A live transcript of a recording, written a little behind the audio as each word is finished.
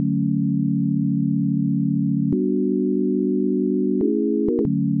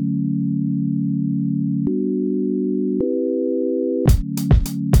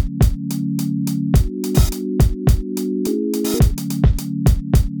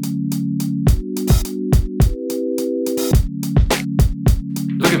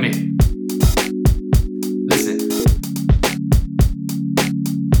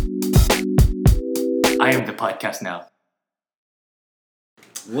podcast now.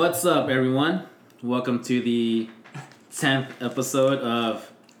 What's up, everyone? Welcome to the 10th episode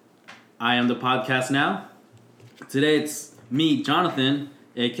of I Am the Podcast Now. Today it's me, Jonathan,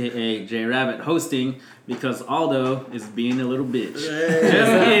 aka J Rabbit, hosting because Aldo is being a little bitch.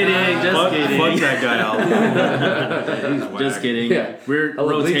 Just kidding. Fuck that guy, Aldo. Just kidding. Yeah. We're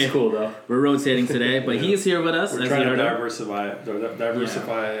rotating. Cool though. We're rotating today, but he is here with us. We're as trying you to heard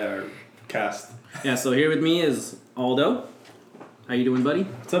diversify our cast. Yeah. So here with me is Aldo. How you doing, buddy?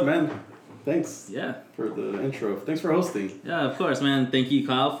 What's up, man? Thanks Yeah. for the intro. Thanks for hosting. Yeah, of course, man. Thank you,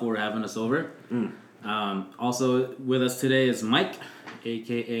 Kyle, for having us over. Also with us today is Mike,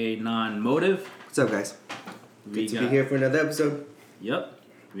 aka Non-Motive. What's up, guys? We Good to be here for another episode. Yep.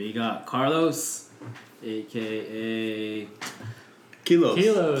 We got Carlos, aka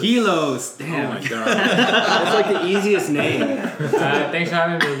Kilos. Damn. Oh my god. That's like the easiest name. Thanks for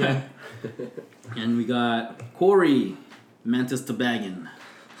having me again. And we got Corey, Mantis Tobagan.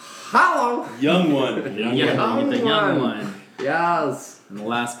 Hello. Young one. Yeah, the young one. Yes. And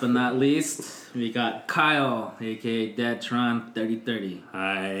last but not least, we got Kyle, aka Deadtron 3030.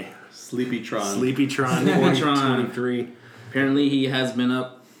 Hi. Sleepytron. Sleepytron Sleepytron. 23. Apparently, he has been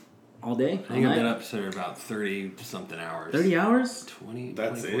up all day. I think I've been up for about 30-something hours. 30 hours? 20.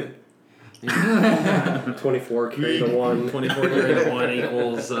 That's 24? it. 24 carry the 1. 24 carry to 1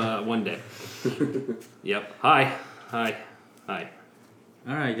 equals 1 day. Yep. Hi.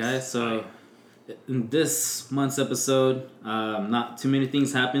 All right, guys. So, in this month's episode, not too many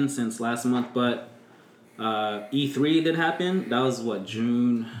things happened since last month, but E3 did happen. That was what,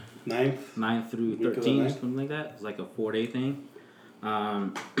 June 9th through Week of the 13th, 9th? something like that. It was like a 4-day thing.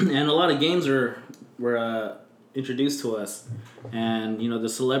 And a lot of games were introduced to us, and the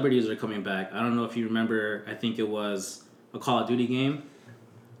celebrities are coming back. I don't know if you remember. I think it was a Call of Duty game.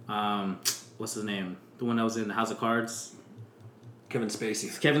 What's his name? The one that was in the House of Cards. Kevin Spacey.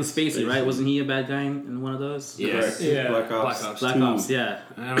 Kevin Spacey, right? Wasn't he a bad guy in one of those? Yes. Right. Yeah. Black Ops. Black Ops. Black 2. Ops, yeah.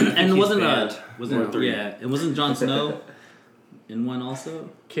 I don't think And he's wasn't banned. Or 3. it wasn't Jon Snow in one also?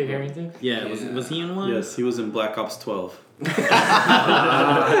 Kid Harington? Yeah, was he in one? Yes, he was in Black Ops 12.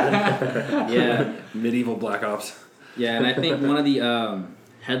 Yeah. Medieval Black Ops. Yeah, and I think one of the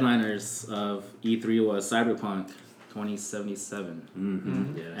headliners of E3 was Cyberpunk 2077.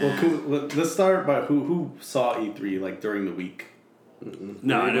 Mm-hmm. Yeah. Well, let's start by who saw E3 like during the week.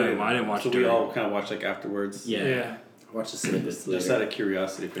 No, I didn't watch so it. we all kind of watched like afterwards. Yeah. Watch the snippets Just out of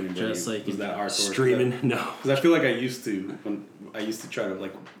curiosity, if anybody Just like was that hardcore. Streaming? No. Because I feel like I used to try to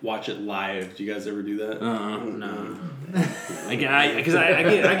like watch it live. Do you guys ever do that? No. I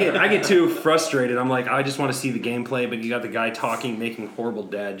get too frustrated. I'm like, I just want to see the gameplay, but you got the guy talking, making horrible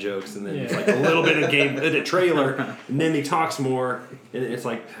dad jokes, and then it's like a little bit of the trailer, and then he talks more, and it's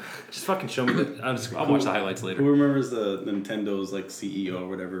like, just fucking show me I'll watch the highlights later. Who remembers the Nintendo's like CEO or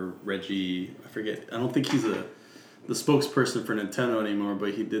whatever, Reggie? I forget. I don't think he's the spokesperson for Nintendo anymore,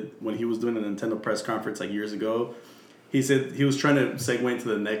 but he did when he was doing a Nintendo press conference like years ago. He said he was trying to segue into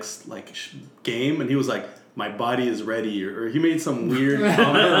the next like game, and he was like, "My body is ready," or he made some weird comment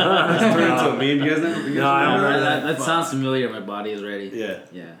that's turned into a meme. You guys never? No, I don't remember That sounds familiar. My body is ready. Yeah.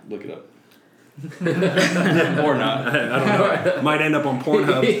 Yeah. Look it up. Or not. I don't know. Might end up on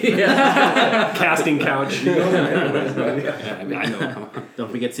Pornhub. Casting couch. I know. Don't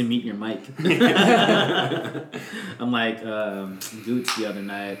forget to mute your mic. I'm like Goots the other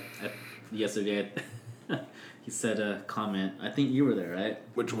night, yesterday. He said a comment. I think you were there, right?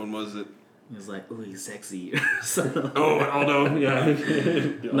 Which one was it? He was like, "Oh, he's sexy." Oh, Aldo. Yeah.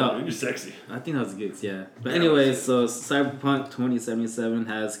 No. You're sexy. I think that was Goots, yeah. But anyways, so Cyberpunk 2077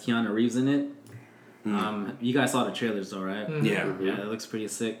 has Keanu Reeves in it. You guys saw the trailers, though, right? Mm-hmm. Yeah. Yeah, it looks pretty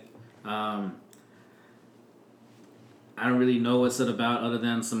sick. I don't really know what's it about other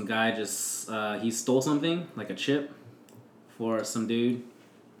than some guy just he stole something like a chip for some dude,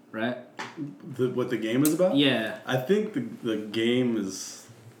 right? What the game is about? Yeah. I think the game is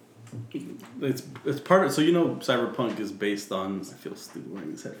it's part of, so Cyberpunk is based on, I feel stupid wearing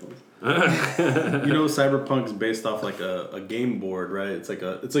these headphones. Cyberpunk is based off like a game board, right? It's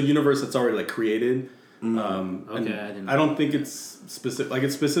a universe that's already like created. Okay, I don't think it's specific. Like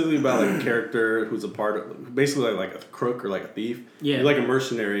it's specifically about like a character who's a part of, basically like a crook or like a thief. Yeah. You're like a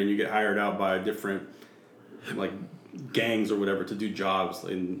mercenary and you get hired out by different like gangs or whatever to do jobs,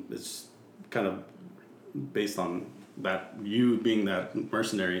 and it's kind of based on that, you being that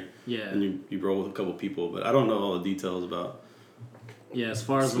mercenary. Yeah. And you roll with a couple people, but I don't know all the details about. Yeah, as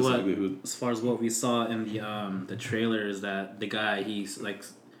far as Specifically what we saw in the trailer is that the guy he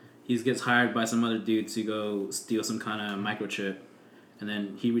gets hired by some other dude to go steal some kind of microchip, and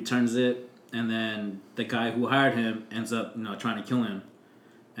then he returns it, and then the guy who hired him ends up, trying to kill him,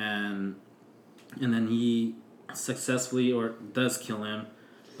 and then he successfully or does kill him,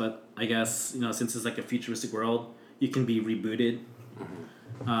 but I guess since it's like a futuristic world, you can be rebooted.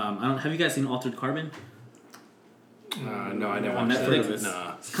 Have you guys seen Altered Carbon? No, I never On watched Netflix. that.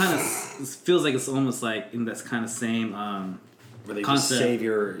 Nah. It's kind of it feels like it's almost like in that kind of same Where they concept.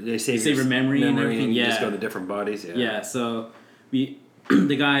 just save your memory and everything. you Yeah, just go to different bodies. yeah. So the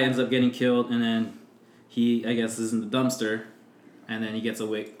guy ends up getting killed, and then he, I guess, is in the dumpster, and then he gets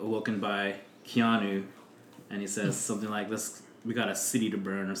awoken by Keanu, and he says something like, we got a city to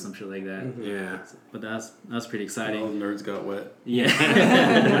burn," or some shit like that. Yeah. But that's pretty exciting. All the nerds got wet Yeah.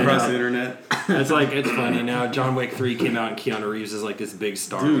 across the internet. It's funny now. John Wick 3 came out and Keanu Reeves is like this big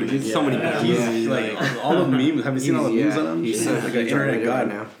star. Dude, There's so many memes. He's like all the memes. Have you seen all the memes on him? He's like an internet god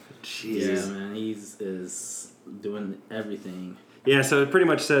now. Jesus. Yeah, man, is doing everything. Yeah, so it pretty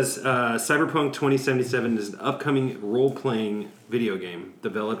much says Cyberpunk 2077 is an upcoming role-playing video game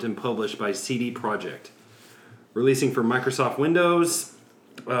developed and published by CD Projekt. Releasing for Microsoft Windows,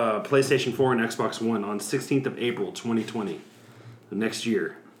 PlayStation 4, and Xbox One on 16th of April 2020, the next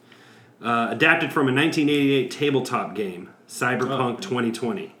year. Adapted from a 1988 tabletop game, Cyberpunk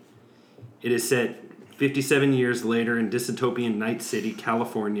 2020. It is set 57 years later in dystopian Night City,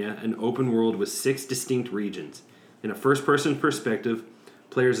 California, an open world with 6 distinct regions. In a first-person perspective,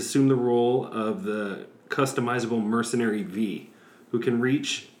 players assume the role of the customizable mercenary V, who can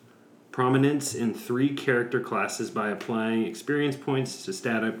reach prominence in 3 character classes by applying experience points to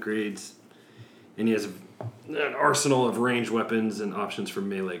stat upgrades, and he has an arsenal of ranged weapons and options for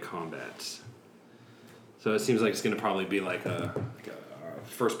melee combat. So it seems like it's going to probably be like a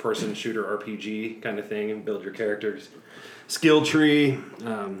first-person shooter RPG kind of thing, and build your character's skill tree,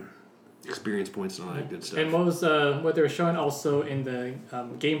 experience points, and all that good stuff. And what they were showing also in the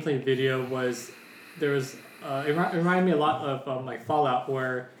gameplay video was it reminded me a lot of like Fallout,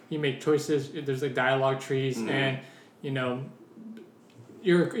 where you make choices. There's like dialogue trees, and your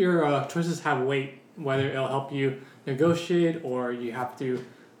choices have weight. Whether it'll help you negotiate, or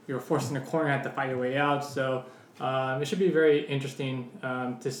you're forced in a corner and have to fight your way out. So it should be very interesting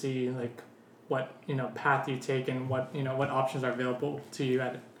to see like what path you take and what options are available to you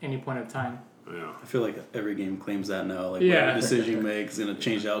at any point in time. Yeah. I feel like every game claims that now. Like Yeah. whatever decision you make is gonna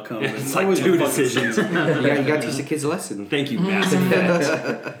change the outcome. It's like 2 decisions. You got to teach the kids a lesson. Thank you, Mass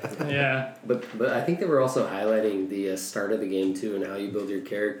Effect. Yeah. But I think they were also highlighting the start of the game too, and how you build your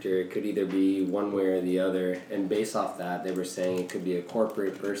character. It could either be one way or the other, and based off that, they were saying it could be a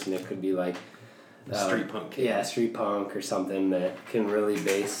corporate person. It could be like Street punk kid. Yeah, street punk or something that can really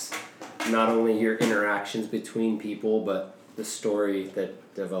base not only your interactions between people, but the story that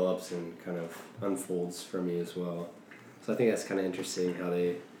develops and kind of unfolds from you as well. So I think that's kind of interesting how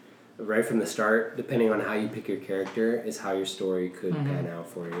they, right from the start, depending on how you pick your character, is how your story could pan out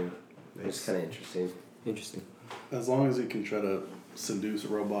for you. It's kind of interesting. Interesting. As long as you can try to seduce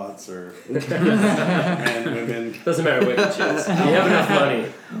robots or and women. Doesn't matter what you choose. You have enough money,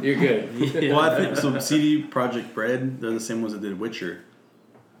 you're good. Well, I think so. CD Projekt Red, they're the same ones that did Witcher,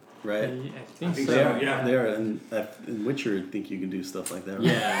 right? I think so. They are, yeah. They are, and in Witcher, I think you can do stuff like that. Right?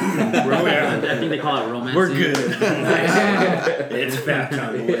 Yeah. I think they call it romance. We're good. It's fat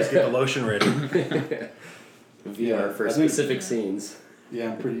time. Let's get the lotion ready. VR for I think- specific scenes.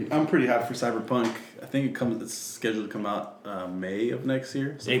 Yeah, I'm pretty hyped for Cyberpunk. I think it's scheduled to come out May of next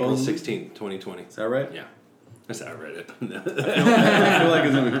year. April supposedly. 16th, 2020. Is that right? Yeah. That's how I read it. I feel like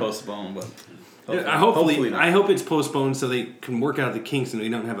it's gonna be postponed, but Hopefully, not. I hope it's postponed so they can work out the kinks and we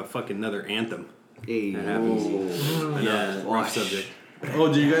don't have a fucking another Anthem. Hey. That happens. I know, Yeah. rough subject. Oh,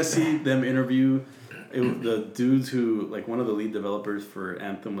 did you guys see them interview the dudes who, like, one of the lead developers for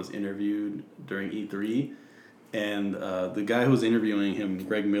Anthem was interviewed during E3, and the guy who was interviewing him,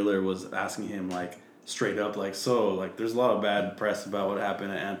 Greg Miller, was asking him, like, straight up, like, so, like, there's a lot of bad press about what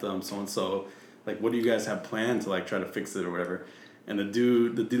happened at Anthem, so and so, like, what do you guys have planned to, like, try to fix it or whatever? And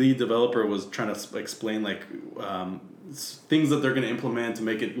the lead developer was trying to explain, like, things that they're going to implement to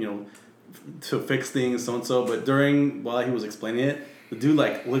make it, to fix things, so and so. But while he was explaining it, the dude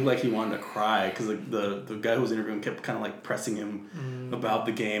like looked like he wanted to cry because the guy who was interviewing kept kind of like pressing him about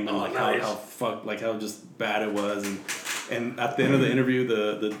the game and how just bad it was. And at the end of the interview,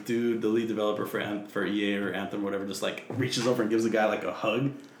 the lead developer for EA or Anthem or whatever, just like reaches over and gives the guy like a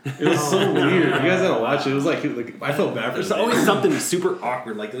hug. It was so weird. You guys gotta watch it. It was like I felt bad for There's the always dude. something super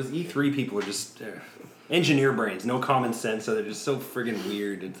awkward. Like those E3 people are just engineer brains, no common sense, so they're just so friggin'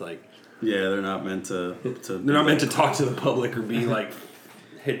 weird. It's like Yeah, they're not meant to. they're not meant to talk to the public or be like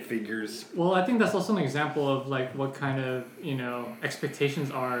hit figures. Well, I think that's also an example of like what kind of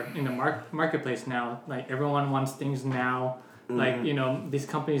expectations are in the marketplace now. Like everyone wants things now. Like these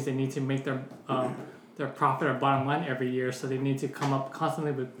companies, they need to make their profit or bottom line every year, so they need to come up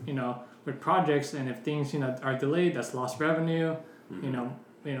constantly with projects. And if things are delayed, that's lost revenue.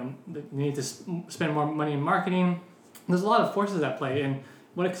 They need to spend more money in marketing. There's a lot of forces at play, and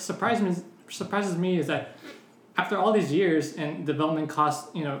what surprises me is that after all these years and development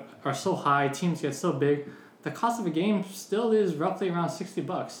costs are so high, teams get so big, the cost of a game still is roughly around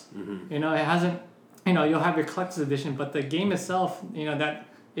 $60. It hasn't. You'll have your collector's edition, but the game itself, that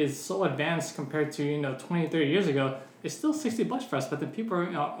is so advanced compared to 20, 30 years ago, it's still $60 for us. But then people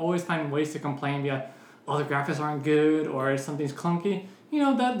are always finding ways to complain. Yeah, the graphics aren't good or something's clunky.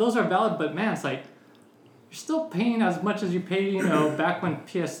 That those are valid, but man, it's like you're still paying as much as you paid, back when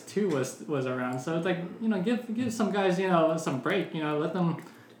PS2 was around. So it's like, give some guys, some break. Let them,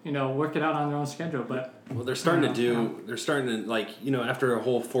 work it out on their own schedule. But they're starting to after a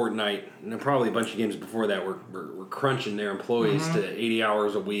whole fortnight, and probably a bunch of games before that were crunching their employees to 80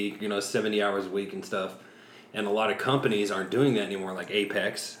 hours a week, 70 hours a week and stuff. And a lot of companies aren't doing that anymore, like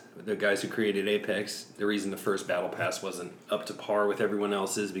Apex. The guys who created Apex, the reason the first Battle Pass wasn't up to par with everyone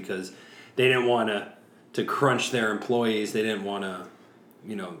else's because they didn't want to crunch their employees. They didn't want to,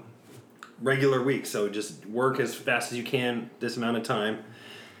 regular week. So just work as fast as you can this amount of time.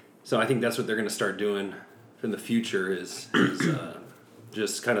 So I think that's what they're going to start doing in the future is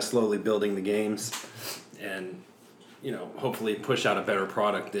just kind of slowly building the games and, hopefully push out a better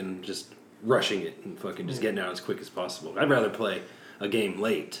product than just rushing it and fucking just getting out as quick as possible. I'd rather play a game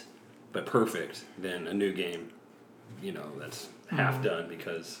late but perfect than a new game, that's half done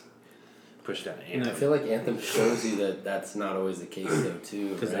because pushed out Anthem. And I feel like Anthem shows you that that's not always the case though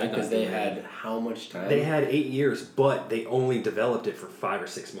too, because they had how much time? They had 8 years, but they only developed it for 5 or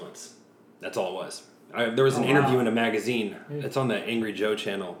 6 months. That's all it was. There was an interview in a magazine. It's on the Angry Joe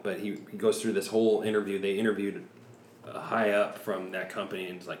channel, but he goes through this whole interview. They interviewed high up from that company,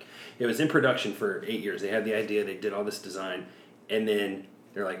 and it's like it was in production for 8 years. They had the idea, they did all this design, and then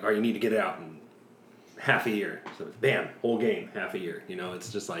they're like, you need to get it out in half a year. So bam, whole game, half a year.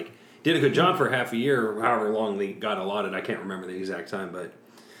 It's just like did a good job for half a year, however long they got allotted. I can't remember the exact time, but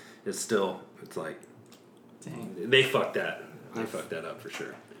it's like dang. They fucked that. They fucked that up for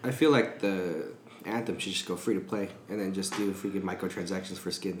sure. I feel like the Anthem should just go free to play and then just do freaking microtransactions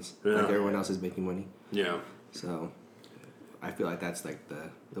for skins. Yeah. Like everyone else is making money. Yeah. So I feel like that's like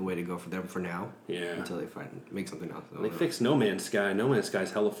the way to go for them for now. Yeah. Until they make something else. They fixed No Man's Sky. No Man's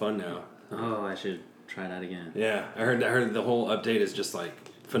Sky's hella fun now. Oh, I should try that again. Yeah, I heard the whole update is just like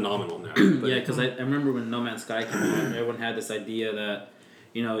phenomenal now. Yeah, because I remember when No Man's Sky came out, everyone had this idea that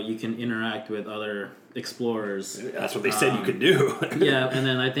you can interact with other explorers. That's what they said you could do. Yeah, and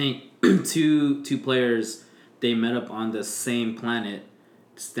then I think two players, they met up on the same planet,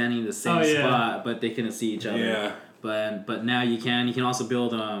 standing in the same spot, but they couldn't see each other. Yeah. But now you can also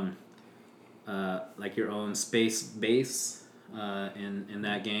build like your own space base in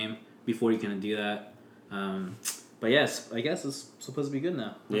that game. Before you can do that. But yes, I guess it's supposed to be good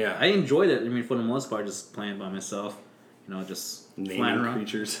now. Yeah. I enjoyed it. I mean, for the most part, just playing by myself. Just flying around.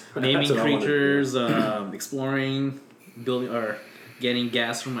 Creatures. Naming creatures, exploring, building, or getting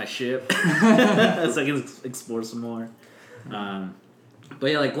gas from my ship. So I can explore some more. But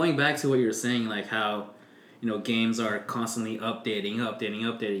yeah, like going back to what you were saying, like how, games are constantly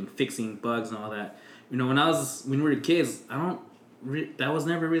updating, fixing bugs and all that. When we were kids, that was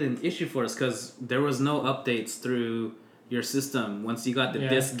never really an issue for us because there was no updates through your system. Once you got the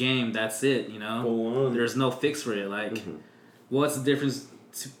disc game, that's it. There's no fix for it. Like, what's the difference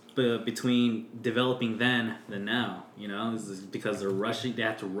between developing then than now? Is it because they're rushing? They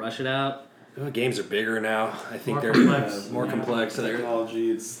have to rush it out. Games are bigger now. I think More they're complex. more complex.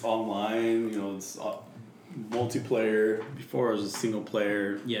 Technology, it's online. It's multiplayer. Before it was a single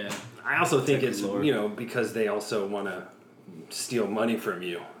player. Yeah. I also think it's Lore. because they also want to steal money from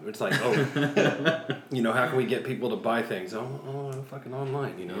you. It's like, how can we get people to buy things? Fucking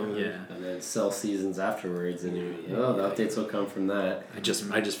online, Yeah. And then sell seasons afterwards, and the updates will come from that. I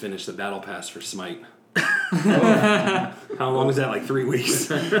just finished the battle pass for Smite. How long was that? Like 3 weeks.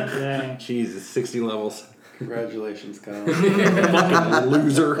 Dang. Jesus, 60 levels. Congratulations, Kyle. Fucking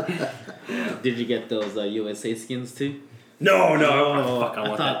loser. Did you get those USA skins too? No. I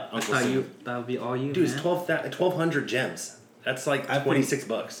thought that would be all you. Dude, man. it's 1,200 gems. That's like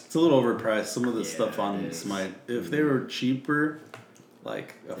 $26. It's a little overpriced. Some of the stuff on Smite. If they were cheaper,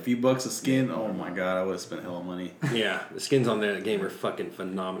 like a few bucks a skin, oh my god, I would have spent hell of money. Yeah, the skins on that game are fucking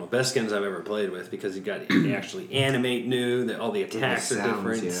phenomenal. Best skins I've ever played with because they actually animate new. That all the attacks are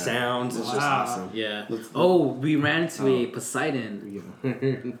different. Yeah. Sounds. It's just Awesome. Yeah. Oh, we ran into a Poseidon.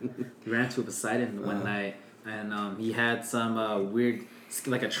 We ran into a Poseidon one night, and he had some weird,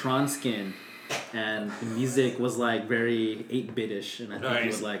 like a Tron skin. And the music was like very 8-bit-ish, and I think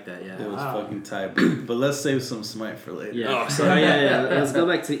you would like that, yeah. It was fucking tight. But let's save some Smite for later. Yeah. Yeah. Let's go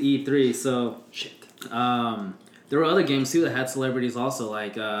back to E3. So, there were other games too that had celebrities also,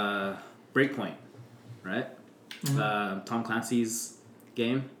 like Breakpoint, right? Tom Clancy's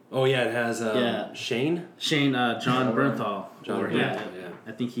game. Oh yeah, it has Shane, John Bernthal. Yeah.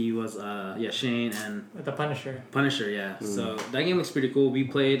 I think he was Shane and The Punisher. Yeah. So that game looks pretty cool. We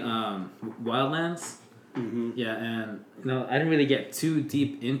played Wildlands. Yeah, and I didn't really get too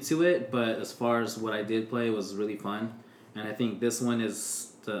deep into it, but as far as what I did play, it was really fun. And I think this one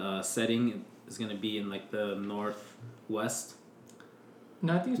is the setting is going to be in like the northwest.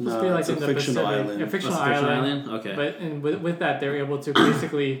 No, I think it's supposed to be like in the fictional Pacific. island. A fictional Fictional island. Okay. But with that, they're able to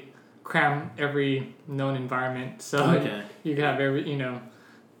basically cram every known environment. So you can have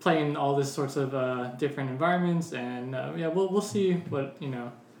playing all this sorts of different environments, and we'll see what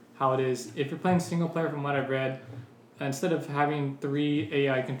how it is. If you're playing single player, from what I've read, instead of having 3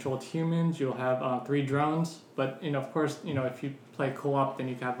 AI controlled humans, you'll have 3 drones. But of course, if you play co-op, then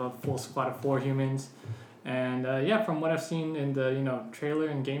you can have a full squad of 4 humans. And from what I've seen in the trailer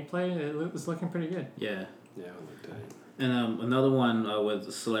and gameplay, it's looking pretty good. Yeah. Yeah, it looked tight. And another one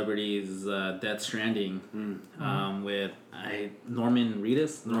with celebrities, Death Stranding, with Norman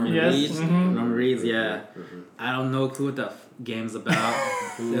Reedus. Yes. Mm-hmm. Norman Reedus, yeah. I don't know what the game's about.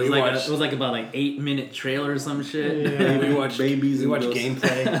 It was like about 8-minute trailer or some shit. Yeah. We watched babies. We watched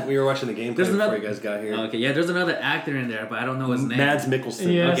gameplay. We were watching the gameplay before you guys got here. Okay, yeah. There's another actor in there, but I don't know his name. Mads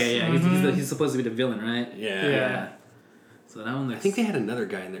Mikkelsen. Yes. Okay, yeah. He's supposed to be the villain, right? Yeah. So that one looks... I think they had another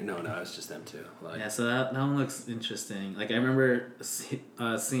guy in there. No, it's just them two. So that one looks interesting. Like I remember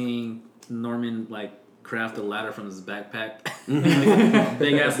seeing Norman craft a ladder from his backpack,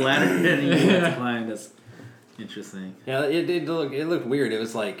 big ass ladder, and he had to climb. That's interesting. Yeah, it looked weird. It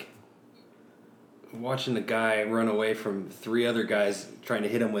was like watching the guy run away from 3 other guys trying to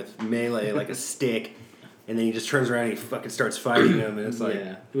hit him with melee like a stick. And then he just turns around and he fucking starts fighting him, and it's like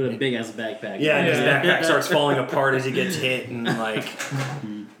with a big ass backpack. Yeah, and his backpack starts falling apart as he gets hit, and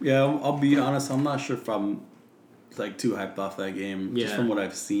Yeah, I'll be honest. I'm not sure if I'm too hyped off that game. Just from what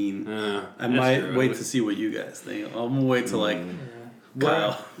I've seen, I might wait to see what you guys think. I'm gonna wait till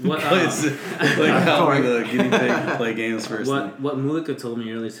Kyle plays how the guinea pig play games first. What Mulika told me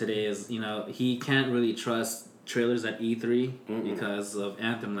earlier today is he can't really trust trailers at E3 because of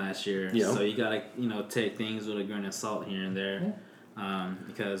Anthem last year. Yeah. So you gotta take things with a grain of salt here and there,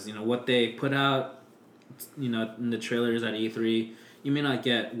 because what they put out in the trailers at E3, you may not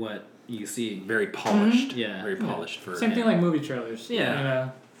get what you see. very polished. Yeah. Very polished for Same thing like movie trailers. Yeah.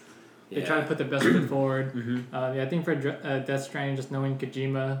 They try to put their best foot forward. I think for Death Stranding, just knowing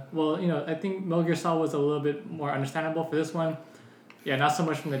Kojima, I think Metal Gear Solid was a little bit more understandable. For this one, not so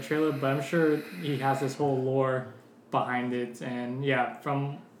much from the trailer, but I'm sure he has this whole lore behind it. And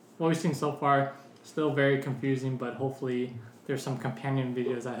from what we've seen so far, still very confusing, but hopefully there's some companion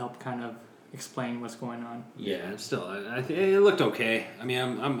videos that help kind of explain what's going on. Yeah, still, I think it looked okay. I mean,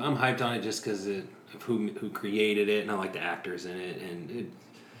 I'm hyped on it just because of who created it, and I like the actors in it, and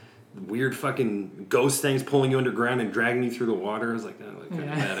weird fucking ghost things pulling you underground and dragging you through the water. It's like that, kind of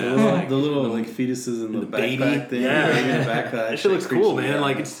badass. The little fetuses in the baby backpack thing. Yeah. Baby in the backpack. That shit looks cool, man.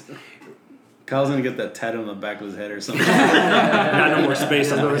 It's Kyle's gonna get that tattoo on the back of his head or something. got no more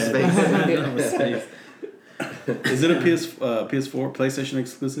space on No the more head. space. Is it a PS4 PlayStation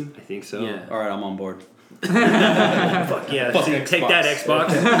exclusive? I think so. Yeah. All right, I'm on board. Fuck yeah. Fucking Take that, Xbox.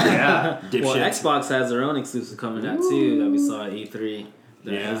 Yeah. Dipshit. Well, Xbox has their own exclusive coming out too that we saw at E3.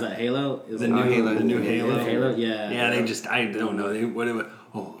 Is that Halo? The new Halo. Halo, yeah. Yeah, I don't know.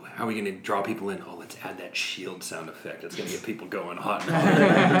 How are we going to draw people in? Oh, let's add that shield sound effect. It's going to get people going hot.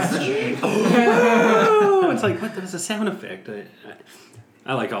 It's like, what? There's a sound effect.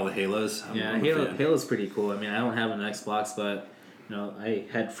 I like all the Halos. Halo's pretty cool. I mean, I don't have an Xbox, but I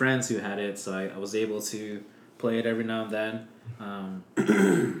had friends who had it, so I was able to play it every now and then.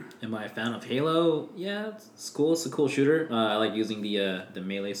 Am I a fan of Halo? Yeah, it's cool. It's a cool shooter. I like using the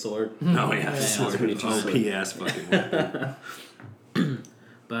melee sword. Oh yeah, the sword. pretty cool. OP-ass fucking weapon.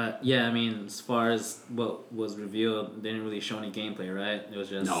 But yeah, I mean, as far as what was revealed, they didn't really show any gameplay, right? It was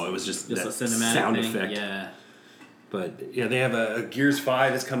just that a cinematic sound thing. effect. Yeah. But yeah, they have a Gears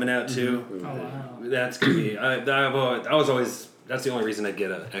 5 that's coming out too. Oh wow. That's gonna be. I That's the only reason I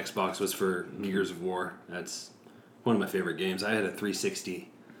get an Xbox was for Gears of War. That's one of my favorite games. I had a 360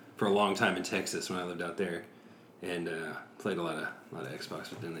 for a long time in Texas when I lived out there, and played a lot of Xbox.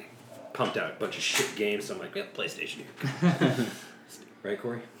 But then they pumped out a bunch of shit games, so I'm like, yeah, PlayStation. Right,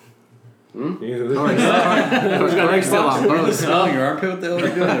 Corey? Corey's still on both. Smelling your armpit? What the hell are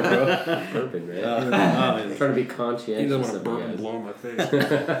you doing there, bro? Burping, right? I'm trying to be conscientious. He doesn't want to of burp you and guys. blow in my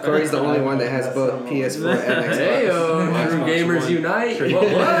face. Corey's the only one that has both PS4 and Xbox. Hey, True Gamers Unite.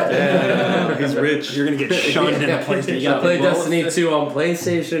 What? Yeah, he's rich. You're going to get shunned in a PlayStation. I play Destiny 2 on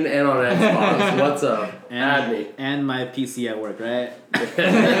PlayStation and on Xbox. What's up? Add me. And my PC at work, right?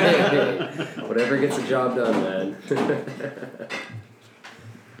 Whatever gets the job done, man.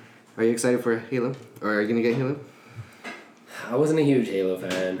 Are you excited for Halo? Or are you gonna get Halo? I wasn't a huge Halo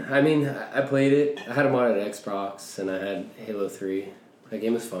fan. I mean, I played it. I had a mod at Xbox, and I had Halo 3. That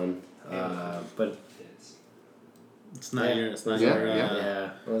game was fun. But It's not your. It's not Yeah, your. yeah,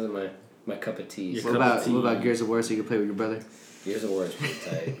 it wasn't my cup of tea. Your What cup of tea. about Gears of War so you can play with your brother? Gears of War is pretty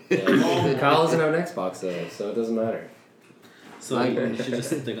tight. Yeah. Kyle doesn't have an Xbox though, so it doesn't matter. So you should just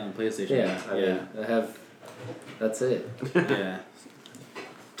stick on PlayStation. Yeah, I mean, I have. That's it. Yeah.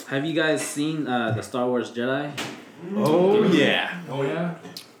 Have you guys seen the Star Wars Jedi? Oh, yeah. Oh yeah.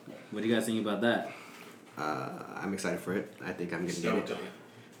 What do you guys think about that? I'm excited for it. I think I'm gonna get Stoked it. on it.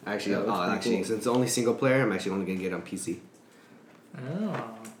 Actually, Yeah, it looks pretty actually, cool. since it's only single player, I'm actually only gonna get it on PC. Oh.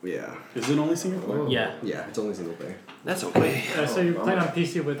 Yeah. Is it only single player? Yeah. Yeah, it's only single player. That's okay. So you played on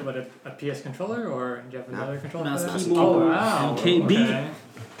PC with what a PS controller, or do you have another controller? Mouse, for that? keyboard, Oh wow. and KB. Okay.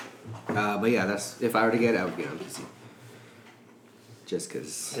 But yeah, that's if I were to get it, I would get it on PC. Just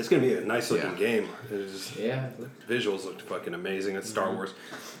cause. It's going to be a nice looking Yeah. game. It's, Yeah. visuals looked fucking amazing. It's Star Wars.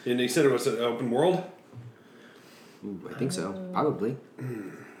 And they said it was an open world? Ooh, I think so. Probably.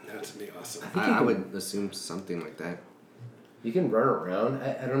 That's going to be awesome. I would assume something like that. You can run around.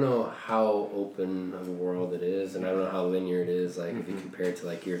 I don't know how open of a world it is, and I don't know how linear it is. Like if you compare it to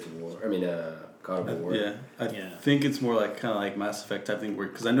like Gears of War. I mean, God of War. Yeah, I Yeah. think it's more like kind of like Mass Effect type thing, where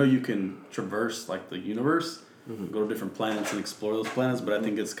because I know you can traverse like the universe, go to different planets and explore those planets, but I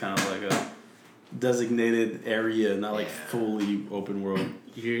think it's kind of like a designated area, not like fully open world.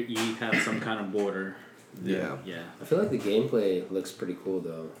 You have some kind of border. Yeah. Yeah. I feel like the gameplay looks pretty cool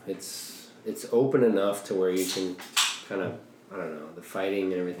though. It's open enough to where you can kind of, I don't know, the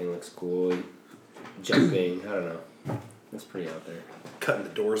fighting and everything looks cool. Jumping, I don't know. It's pretty out there. Cutting the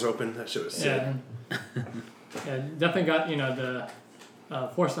doors open. That shit was sick. Yeah. Yeah, definitely got the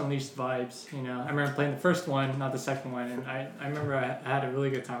Force Unleashed vibes. I remember playing the first one, not the second one, and I remember I had a really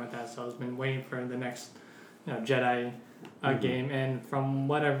good time with that. So I've been waiting for the next Jedi game. And from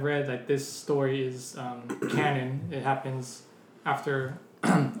what I've read, like this story is canon. It happens after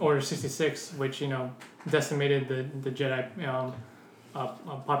Order 66, which decimated the Jedi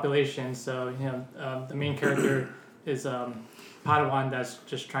population. So the main character is Padawan that's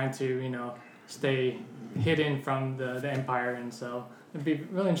just trying to stay hidden from the Empire, and so it'd be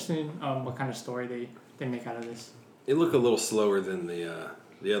really interesting what kind of story they make out of this. It looked a little slower than the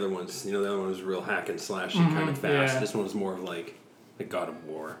other ones. The other one was real hack and slashy kind of fast. yeah. This one was more of like God of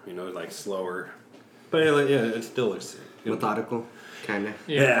War. Like slower. But it still looks good. Methodical, kind of.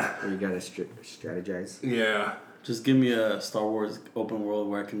 Yeah. Where you gotta strategize. Yeah. Just give me a Star Wars open world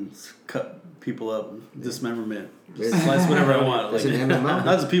where I can cut people up, dismemberment, just slice whatever I want. There's Like, an MMO.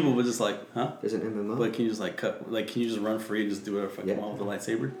 not just people, but just like, huh? There's an MMO. But can you just like cut? Like, can you just run free and just do whatever the fuck you want with a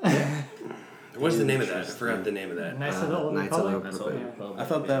lightsaber? What's the name of that? I forgot the name of that. Nice of the Old Knights of the Republic. Old That's Republic. all. I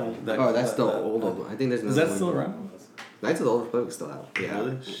thought that. Oh, that's the old one. I think there's Is another that one. still around? Knights of the Old Republic is still out. Yeah.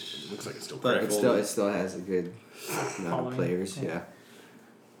 Really? Looks like it's still Thought pretty. It still has a good amount Following. of players. Yeah.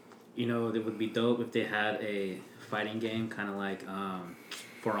 It would be dope if they had a fighting game, kind of like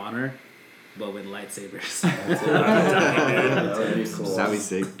For Honor, but with lightsabers. That would be cool. That'd be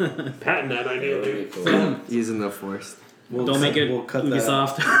sick. Patent that That idea, would dude. be cool. Using the Force. Don't make it We'll cut that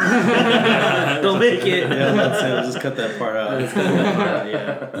out. Ubisoft. Don't make it. Yeah, that's it. Just cut that part out.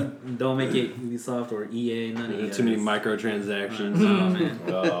 Yeah. Don't make it Ubisoft or EA. None of you Too many guys. microtransactions. Oh man.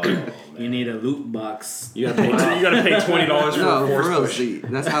 Oh, man. You need a loot box. You gotta pay $20 for No, a for force real. push. See,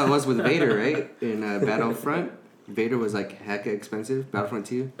 that's how it was with Vader, right? In Battlefront. Vader was like hecka expensive. Battlefront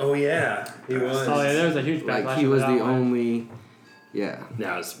 2. Oh yeah, he was. Oh yeah, there was a huge backlash. Like he was for the that one. only. Yeah.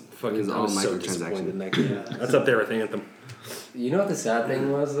 Now it's fucking. It was I all was so microtransaction. disappointed in that game. That's up there with Anthem. You know what the sad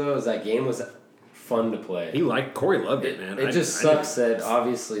thing was though? Is that game was fun to play. Corey loved it, man. It just sucks that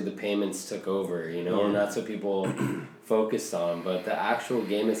obviously the payments took over, and that's what people focused on. But the actual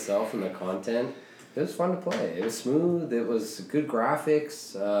game itself and the content, it was fun to play. It was smooth. It was good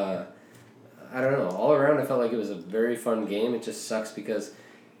graphics. I don't know. All around, I felt like it was a very fun game. It just sucks because,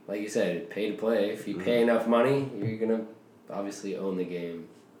 like you said, pay to play. If you pay enough money, you're gonna obviously own the game,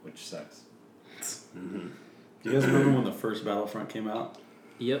 which sucks. Do you guys remember when the first Battlefront came out?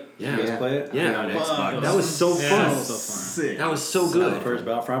 Yep. Did you guys play it? Yeah. on Xbox. That was so fun. That was so fun. Sick. That was so good. The first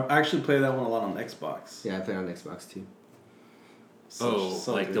Battlefront. I actually played that one a lot on Xbox. Yeah, I played on Xbox too. So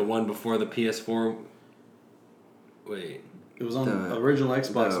like good. the one before the PS4. Wait. It was on the- original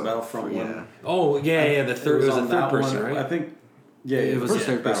Xbox the- Battlefront yeah. 1. Oh yeah, the third. It was a on third that person, one. right? I think. Yeah, It the was first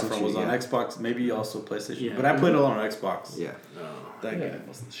third person Battlefront was on shooting, Xbox, maybe also PlayStation. Yeah. But I played it on Xbox. Yeah, That Yeah. game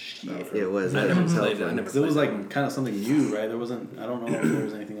was the shit. it was. I It never was hella played it. I fun. never 'Cause it was played like kind of something new, right? There wasn't. I don't know if there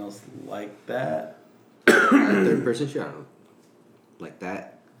was anything else like that. Third person shooter, I don't like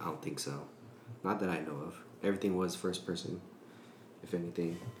that. I don't think so. Not that I know of. Everything was first person, if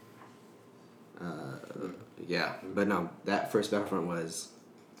anything. Yeah, but no, that first Battlefront was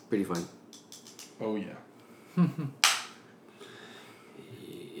pretty fun. Oh yeah.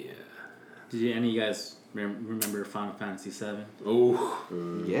 Yeah. Did any of you guys remember Final Fantasy VII?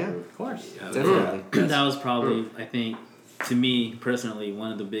 Oh. Yeah, Of course. Yeah. definitely. That was probably, I think, to me personally,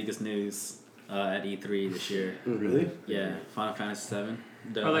 one of the biggest news at E3 this year. Really? Yeah, Final Fantasy VII.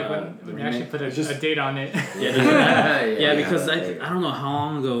 The, Or like the when they actually remake. put It's just- a date on it. Yeah, because I don't know how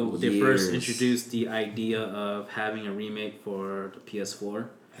long ago they first Years. introduced the idea of having a remake for the PS4.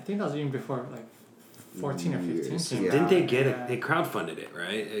 I think that was even before like 14 or 15 Years, came yeah. out. Didn't they get Yeah. it? They crowdfunded it,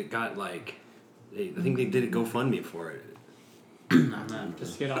 right? It got like, I think they did a GoFundMe for it. I'm not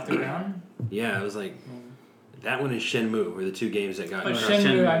Just get off the ground. Yeah, it was like that one and Shenmue were the two games that got. But Shenmue,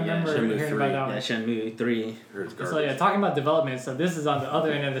 Shenmue, I yeah, remember Shenmue hearing 3, about that Yeah, one. Shenmue 3. Or it's So yeah, garbage. talking about development, so this is on the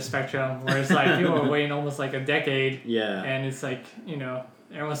other end of the spectrum where it's like people are waiting almost like a decade, Yeah. and it's like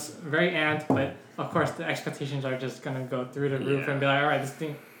everyone's very amped, but of course the expectations are just gonna go through the roof Yeah. and be like, all right, this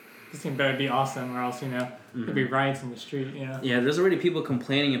thing better be awesome, or else there'll be riots in the street. Yeah, there's already people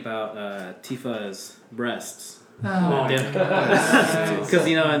complaining about Tifa's breasts. Oh, Because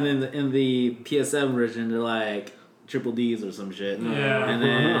in the PS7 version they're like triple D's or some shit. Yeah. And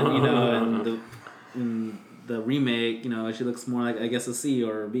then in the remake, she looks more like I guess a C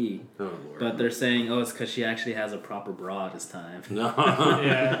or a B. Oh Lord. But they're saying, it's because she actually has a proper bra this time. No.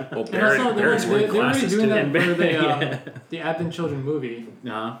 Yeah. Well, And also, Barrett's wearing they were already glasses doing today. that for the Yeah. the Advent Children movie.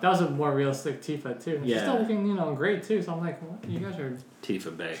 Uh-huh. That was a more realistic Tifa too. And she's Yeah. still looking, great too. So I'm like, what? You guys are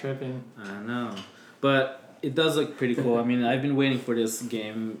Tifa Bay. tripping. I know. But it does look pretty cool. I mean, I've been waiting for this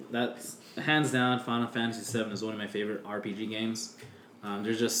game. That's hands down, Final Fantasy VII is one of my favorite RPG games.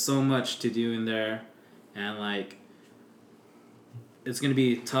 There's just so much to do in there. And, it's going to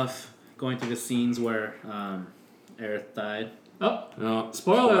be tough going through the scenes where Aerith died. Oh, No.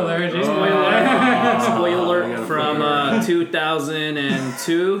 spoiler alert! Jason. Spoiler gotta from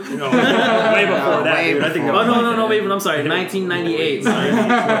 2002. No, way before that, Way dude. I think before. Oh no! Wait, I'm sorry. 1998. Sorry.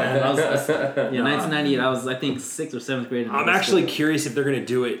 I was 1998. I was, I think, 6th or 7th grade. in I'm middle actually school. curious if they're going to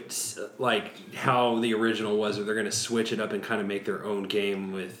do it like how the original was, or they're going to switch it up and kind of make their own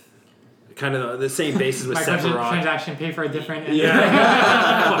game with kind of the same basis with Sephiroth. Transaction, pay for a different.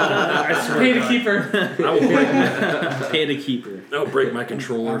 Yeah. I swear Pay to to God. keep her. I will break, Pay to keep her. I'll break my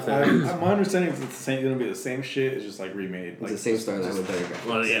controller thing. My understanding is it's gonna be the same shit. It's just like remade. It's the same storyline with better graphics.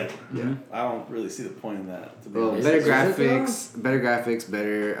 Well, yeah. Yeah. I don't really see the point in that. To be Well, honest. better Is it graphics,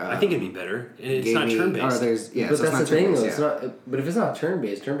 better. I think it'd be better. It's not gaming. turn based. Or there's But so that's the it's not thing, turn-based, though. It's yeah. not. But if it's not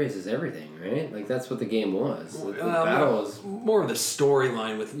turn-based is everything, right? Like that's what the game was. The Well, battle is. more of the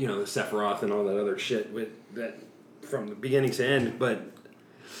storyline with the Sephiroth and all that other shit with that from the beginning to end. But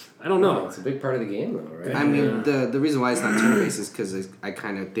I don't know. It's a big part of the game, though, right? I mean, the reason why it's not turn-based is because I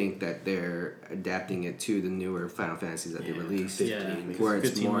kind of think that they're adapting it to the newer Final Fantasies that they released, Yeah. where it's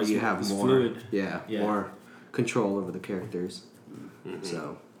 15 more was you have was more, fluid. yeah, Yeah. more control over the characters.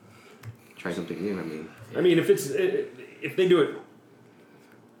 So try something new. I mean, if they do it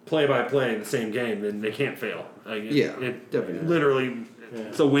play by play in the same game, then they can't fail. Like, Yeah, it definitely. literally,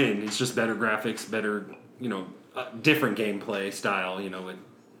 it's a win. It's just better graphics, better different gameplay style. With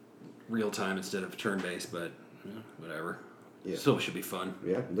real time instead of turn based, but whatever. Yeah. Still should be fun.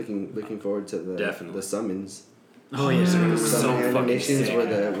 Yeah, looking forward to Definitely. the summons. Oh yeah. The So summon fucking animations sick.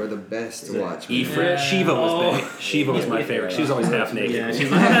 were the best to watch. man. Ifrit, Yeah. Shiva was Oh. big. Shiva was my favorite. She was always half naked. Yeah, she's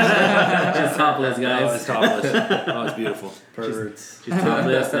topless, Oh, guys. it's topless. Oh, it's beautiful. Perverts. She's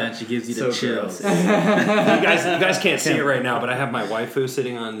topless and she gives you the So chills. gross. You guys can't see it right now, but I have my waifu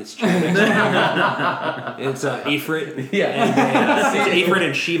sitting on this chair next to me. It's Ifrit. Yeah. It's Ifrit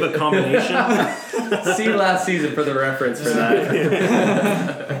and Shiva combination. See last season for the reference for that.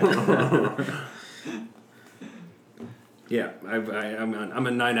 Yeah, I'm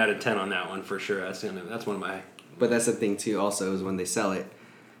a 9 out of 10 on that one for sure. That's one of my. But that's the thing too. Also, is when they sell it,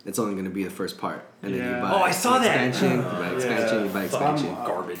 it's only going to be the first part, and then you Yeah. buy. Oh, I saw that. Expansion. You buy expansion. You buy expansion.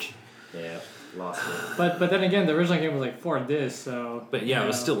 Garbage. Yeah, lost it. But then again, the original game was like 4 discs, so. But yeah, you it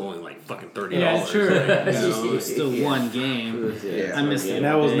was know. still only like fucking $30. Yeah, it's true. It's still one game. Yeah. I missed the And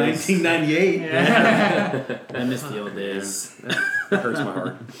old that was days. 1998. Yeah. I missed the old days. It hurts my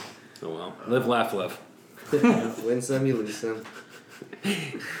heart. Oh well. Live, laugh, love. Win some, you lose some.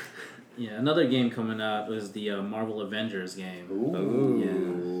 Yeah, another game coming out is the Marvel Avengers game.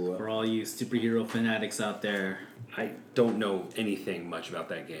 Yeah, for all you superhero fanatics out there. I don't know anything much about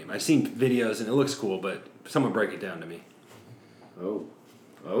that game. I've seen videos and it looks cool, but someone break it down to me. Oh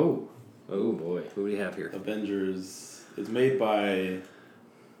boy. Who do we have here? Avengers is made by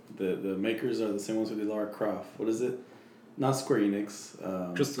the makers are the same ones who did Lara Croft. What is it? Not Square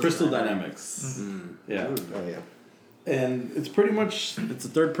Enix. Crystal Dynamics. Mm. Yeah. Oh yeah. And it's pretty much it's a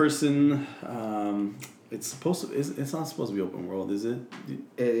third person. It's supposed to. It's not supposed to be open world, is it?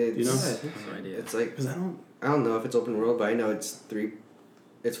 It's, You know? No idea. it's like Because I don't know if it's open world, but I know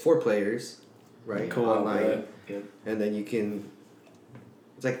it's 4 players, right? Co-op, Online, right? Yep. and then you can.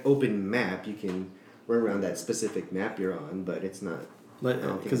 It's like open map. You can run around that specific map you're on, but it's not.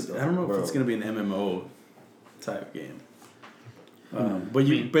 Because I don't know if it's World. gonna be an MMO type game. But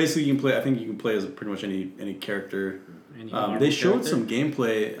you basically you can play. I think you can play as pretty much any character. Any Marvel They showed character? some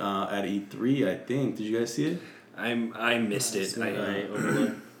gameplay at E3. I think. Did you guys see it? I missed it. I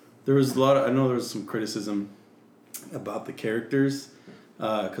overlooked. There was a lot of. I know there was some criticism about the characters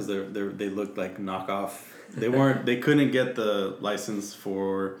because they looked like knockoff. They weren't. They couldn't get the license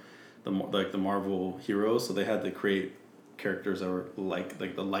for the Marvel heroes, so they had to create characters that were like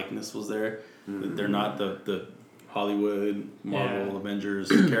the likeness was there. Mm-hmm. They're not the Hollywood Marvel Yeah. Avengers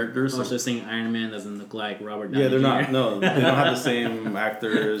characters. Also, saying Iron Man doesn't look like Robert Downey Yeah, they're Jr. not. No, they don't have the same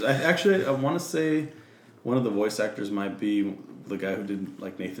actors. I want to say one of the voice actors might be the guy who did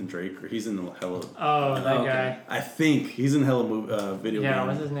like Nathan Drake, or he's in the Hella. Oh, that okay. guy. I think he's in Hella video Yeah, game.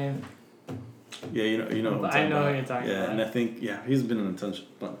 what's his name? Yeah, you know. What I'm I know talking who you're talking yeah, about. and I think he's been in a ton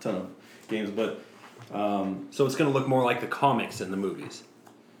of games, but So it's going to look more like the comics than the movies.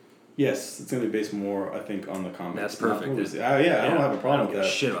 yes, it's gonna be based more, I think, on the comics. That's not perfect. movies. I don't have a I problem don't with give a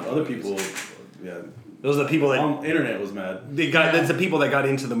that. shit about Other movies. people, yeah, Those are the people that on internet was mad. That's the people that got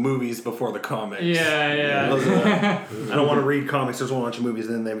into the movies before the comics. Yeah. Those are I don't want to read comics. There's a whole bunch of movies,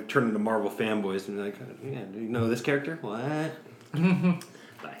 and then they turn into Marvel fanboys and they're like, yeah, do you know this character? What?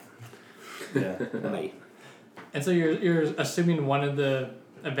 Bye. Yeah. Bye. And so you're assuming one of the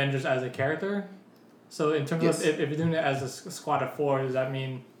Avengers as a character. So in terms Yes. of if you're doing it as a squad of 4, does that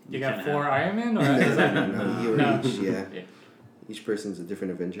mean you got can't 4 have- Iron Man, or is that No, you're No. each, yeah. Yeah. Each person's a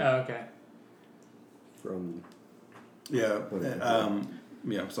different Avenger Oh, okay. from. Yeah. Whatever.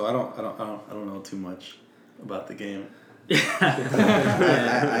 Yeah. So I don't know too much about the game.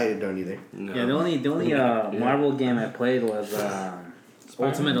 I don't either. No. Yeah, the only Marvel game I played was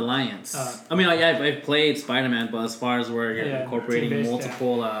Ultimate Alliance. I mean, I played Spider-Man, but as far as where you're Yeah, incorporating team-based,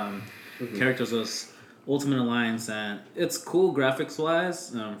 multiple characters was Ultimate Alliance, and it's cool graphics wise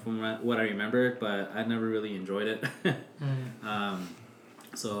from what I remember, but I never really enjoyed it.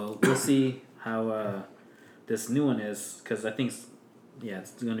 So we'll see how this new one is, because I think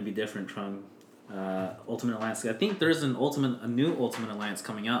it's going to be different from Ultimate Alliance. I think there's a new Ultimate Alliance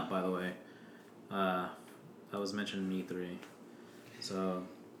coming out, by the way. That was mentioned in E3. So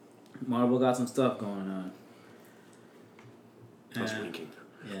Marvel got some stuff going on. I was winking.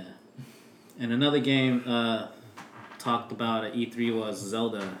 Yeah. And another game talked about at E3 was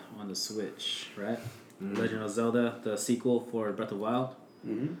Zelda on the Switch, right? Legend of Zelda, the sequel for Breath of the Wild.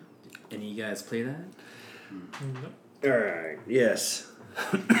 Mm-hmm. Any of you guys play that? Alright, yes.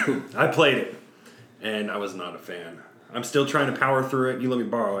 I played it, and I was not a fan. I'm still trying to power through it. You let me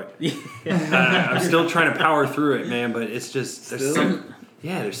borrow it. I'm still trying to power through it, man, but it's just... There's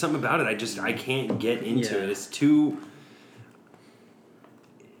something about it. I can't get into Yeah. it. It's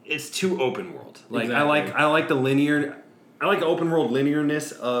too open world. Like Exactly. I like the open world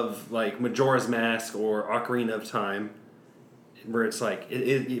linearness of like Majora's Mask or Ocarina of Time, where it's like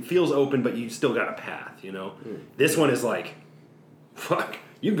it feels open, but you still got a path. You know, this one is like, fuck,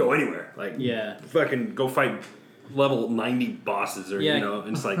 you can go anywhere. Like, fucking go fight level 90 bosses, or Yeah. you know,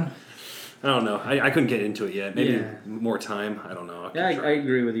 and it's like, I don't know. I couldn't get into it yet. Maybe Yeah. more time. I don't know. Yeah, I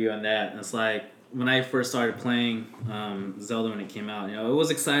agree with you on that. It's like when I first started playing Zelda when it came out, you know, it was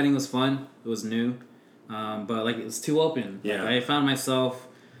exciting, it was fun, it was new, but like it's too open. Yeah. Like, I found myself,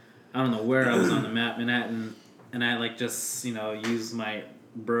 I don't know where I was on the map, and I like just, you know, use my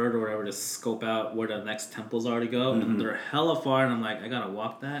bird or whatever to scope out where the next temples are to go, and they're hella far, and I'm like, I gotta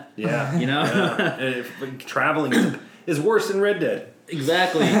walk that. Yeah. You know? Yeah. And traveling is worse than Red Dead.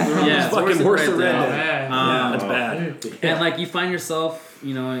 Exactly. Yeah, It's fucking worse than Red Dead. man. Yeah, it's bad. And like you find yourself,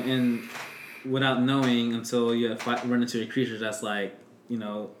 you know, in without knowing until you run into a creature that's like, you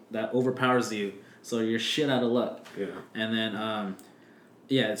know, that overpowers you, so you're shit out of luck. Yeah. And then,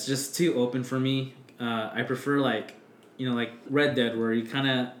 yeah, it's just too open for me. I prefer like, you know, like Red Dead, where you kind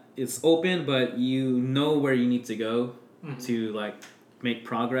of it's open, but you know where you need to go to like make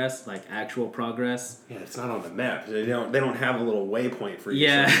progress, like actual progress. Yeah, it's not on the map. They don't have a little waypoint for you.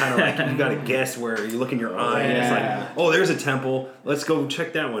 Yeah. So it's kind of like you got to guess where you look in your eye. And it's like, oh, there's a temple. Let's go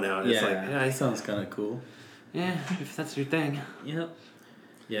check that one out. And it's like, yeah, That sounds kind of cool. yeah, if that's your thing. Yep.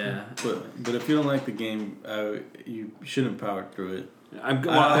 Yeah. But if you don't like the game, you shouldn't power through it. I've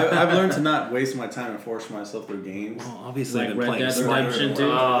learned to not waste my time and force myself through games. Well, obviously, Like I've been Red playing Dead Smite. Redemption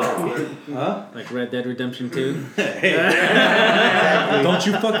 2. Huh? Like Red Dead Redemption 2. Don't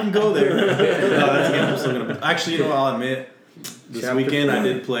you fucking go there. No, that's a game I'm still gonna. Actually, you know, I'll admit, this Chapter weekend 4. I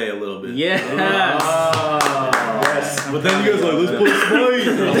did play a little bit. Yes. Yes. But then you guys are like, let's play Smite.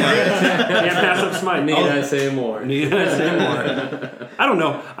 Can't pass up Smite. Need I say more? Need I say more? I don't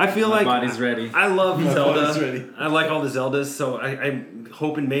know. I feel My like body's ready. I love body's Zelda. ready. I like all the Zeldas, so I'm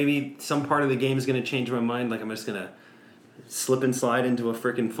hoping maybe some part of the game is going to change my mind. Like I'm just going to slip and slide into a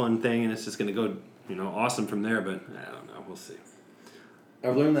freaking fun thing, and it's just going to go, you know, awesome from there. But I don't know. We'll see.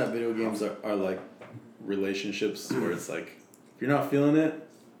 I've learned that video games are like relationships where it's like, if you're not feeling it,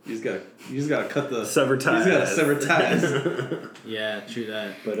 you just gotta cut the Sever ties. You just gotta sever ties. Yeah, true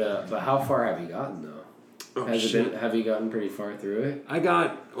that. But how far have you gotten though? Oh, Have you gotten pretty far through it? I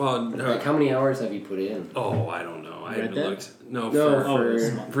got Like how many hours have you put in? Oh, I don't know. I Red haven't Dead? looked. No,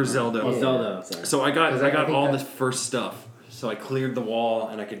 No, for Zelda. Oh, Yeah. Zelda. Sorry. So I got 'Cause I I got think all that- the first stuff. So I cleared the wall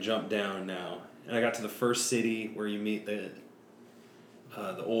and I could jump down now. And I got to the first city where you meet the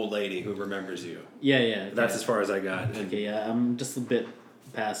old lady who remembers you. Yeah. That's as far as I got. And Okay, yeah, I'm just a bit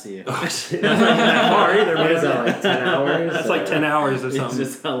past you. oh, shit. That's not that far either, What man. is that, like 10 hours? That's like 10 hours or It's something.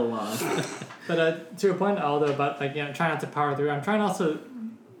 just hella long. But to your point, Aldo, about like trying not to power through. I'm trying also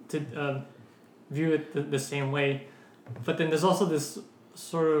to view it the same way, but then there's also this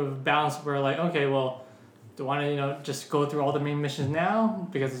sort of balance where like, okay, well, do I want to just go through all the main missions now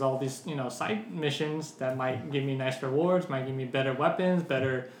because there's all these side missions that might give me nice rewards, might give me better weapons,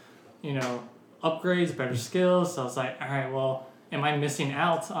 better upgrades, better skills. So it's like, all right, well, am I missing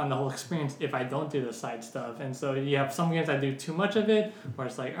out on the whole experience if I don't do the side stuff? And so you have some games that do too much of it, where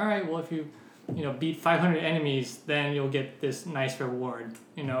it's like, all right, well, if you beat 500 enemies, then you'll get this nice reward.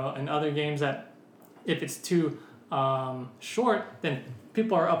 And other games that if it's too short, then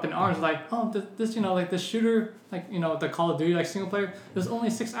people are up in arms like, oh, this like this shooter, like the Call of Duty like single player, there's only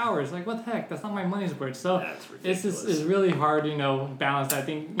 6 hours. Like, what the heck? That's not my money's worth. So That's ridiculous. it's really hard, balance. I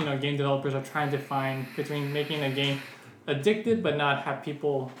think game developers are trying to find between making a game addicted but not have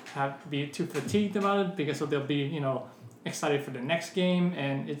people be too fatigued about it, because so they'll be excited for the next game,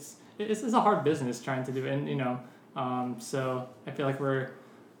 and it's a hard business trying to do it. And so I feel like we're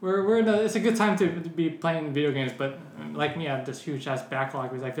in it's a good time to be playing video games, but like me, I have this huge ass backlog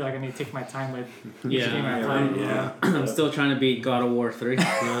because I feel like I need to take my time with each game I play. Yeah. I'm still trying to beat God of War 3.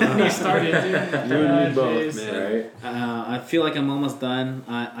 You started, dude. You and me both, Jeez. man. right? I feel like I'm almost done.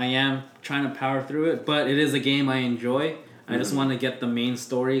 I am trying to power through it, but it is a game I enjoy. I just want to get the main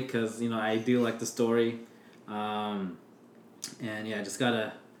story because I do like the story, and yeah, I just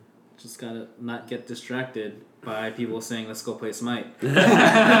gotta not get distracted by people saying let's go play Smite.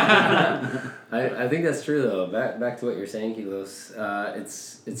 I think that's true though. Back to what you're saying, Kilos.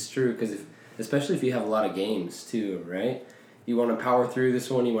 It's true because especially if you have a lot of games too, right? You want to power through this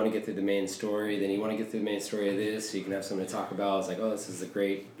one. You want to get through the main story. Then you want to get through the main story of this, so you can have something to talk about. It's like, oh, this is the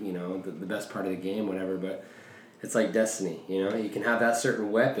great, the best part of the game, whatever. But it's like Destiny, you can have that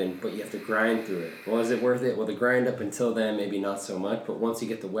certain weapon, but you have to grind through it. Well, is it worth it? Well, the grind up until then, maybe not so much. But once you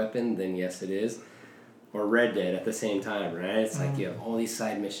get the weapon, then yes, it is. Or Red Dead at the same time, right? It's like you have all these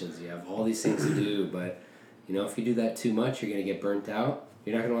side missions, you have all these things to do, but if you do that too much, you're gonna get burnt out.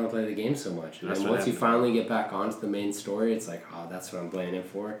 You're not gonna want to play the game so much. And That's then what once you happened. finally get back onto the main story, it's like, oh, that's what I'm playing it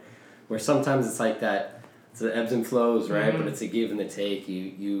for. Where sometimes it's like that, it's the ebbs and flows, right? But it's a give and a take.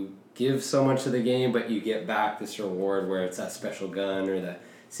 You give so much to the game, but you get back this reward where it's that special gun or the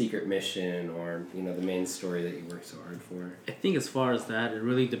secret mission or the main story that you worked so hard for. I think as far as that, it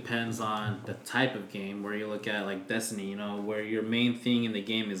really depends on the type of game. Where you look at like Destiny, where your main thing in the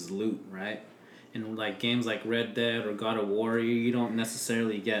game is loot, right? And like games like Red Dead or God of War, you don't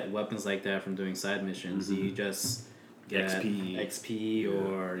necessarily get weapons like that from doing side missions. You just get XP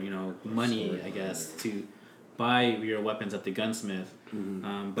or money, I guess, to buy your weapons at the gunsmith.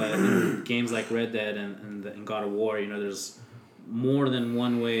 But in games like Red Dead and God of War, there's more than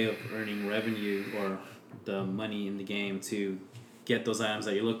one way of earning revenue or the money in the game to get those items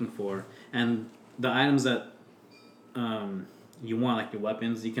that you're looking for. And the items that you want, like your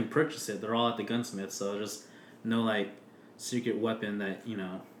weapons, you can purchase it. They're all at the gunsmith, so there's no like secret weapon that you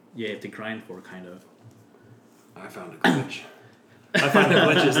have to grind for, kind of. I found a glitch. I find the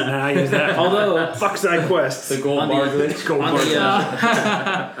glitches and then I use that. Although fuck side quests. The gold bar glitch.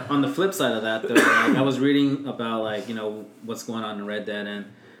 On the flip side of that, though, like, I was reading about what's going on in Red Dead, and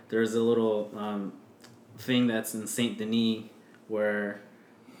there's a little thing that's in Saint Denis where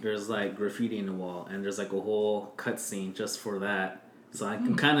there's like graffiti in the wall, and there's like a whole cutscene just for that. So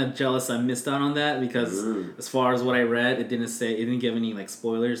I'm kind of jealous I missed out on that, because as far as what I read, it didn't give any like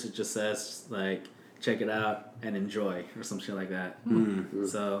spoilers. It just says like check it out and enjoy or some shit like that.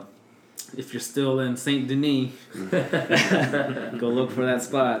 So if you're still in Saint Denis, go look for that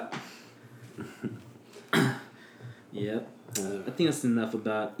spot. Yep. I think that's enough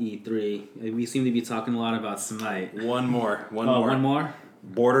about E3. We seem to be talking a lot about Smite. One more. One more?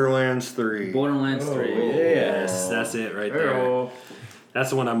 Borderlands 3. Borderlands 3. Yes, that's it right there.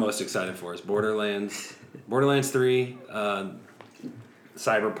 That's the one I'm most excited for, is Borderlands 3,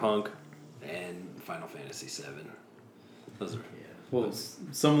 Cyberpunk, and Final Fantasy 7. Those are... Well,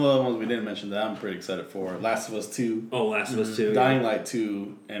 some of the other ones we didn't mention that I'm pretty excited for. Last of Us 2. Oh, Last of Us 2. Dying Light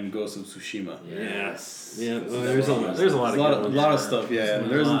 2 and Ghost of Tsushima. Yes. Yeah. There's a lot of stuff. Yeah,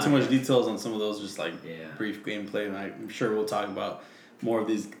 there isn't too much details on some of those. Just like brief gameplay, and I'm sure we'll talk about more of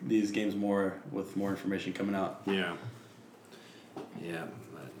these games with more information coming out. Yeah.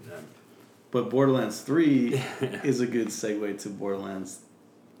 But Borderlands 3 is a good segue to Borderlands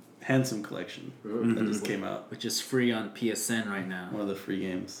Handsome Collection that just came out. Which is free on PSN right now. One of the free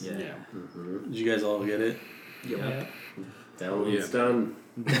games. Yeah. Did you guys all get it? Yep. Download's done.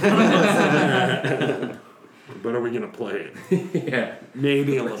 But are we going to play it? Yeah.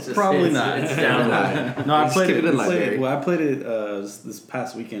 Maybe a little. Probably not. It's downloaded. No, I played it. I I played it this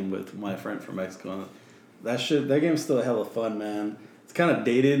past weekend with my friend from Mexico. That game's still hella fun, man. It's kind of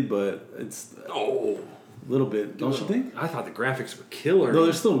dated, but it's a little bit. Don't you think? I thought the graphics were killer. No,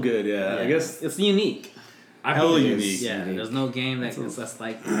 they're still good. Yeah, I guess it's unique. Hella unique. Yeah, there's no game that's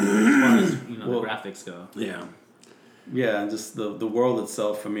like as far as the graphics go. Yeah. Yeah, and just the world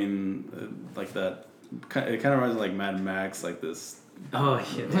itself. I mean, like that. It kind of reminds me like Mad Max, like this. Oh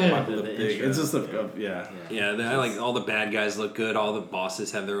yeah, it's just yeah. I like all the bad guys look good. All the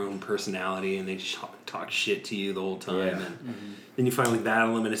bosses have their own personality, and they talk shit to you the whole time. Yeah. And then you finally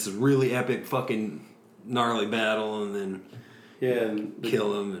battle them, and it's a really epic, fucking gnarly battle, and then and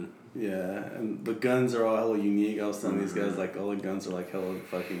kill them. And and the guns are all hella unique. I was telling these guys like all the guns are like hella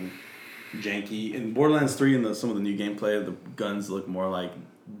fucking janky. In Borderlands 3 and some of the new gameplay, the guns look more like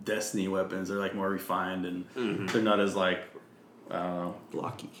Destiny weapons. They're like more refined, and they're not as like, I don't know,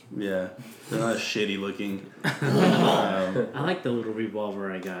 blocky. Yeah, they're not as shitty looking. I like the little revolver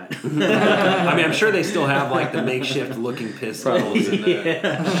I got. I mean, I'm sure they still have like the makeshift looking pistols and the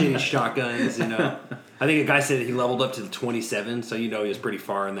shitty shotguns. I think a guy said he leveled up to 27, so he was pretty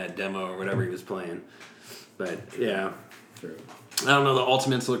far in that demo or whatever he was playing. But yeah, True. I don't know. The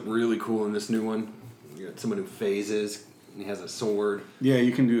ultimates look really cool in this new one. You got someone who phases. And he has a sword. Yeah,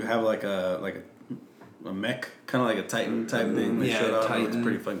 you can have like a mech, kind of like a Titan type thing. They showed up. Titan. It's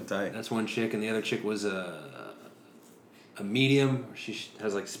pretty fucking tight. That's one chick, and the other chick was a medium. She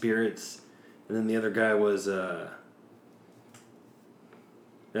has like spirits, and then the other guy was he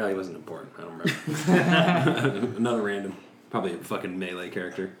wasn't important. I don't remember. Another random, probably a fucking melee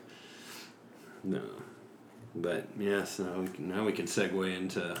character. No, but so now we can segue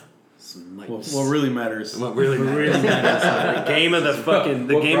into. What really matters? What really matters? The game of the fucking.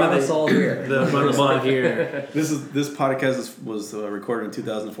 The game of the all here. The here. This was recorded in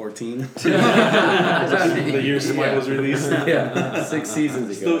 2014. the year Smite was released. 6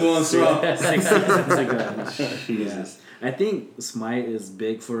 seasons ago. Still going strong. 6 seasons ago. Jesus. I think Smite is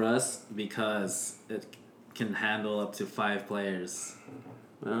big for us because it can handle up to 5 players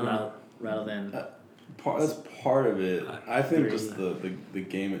rather than. That's part of it. I think just the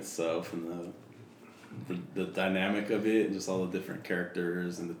game itself and the dynamic of it, and just all the different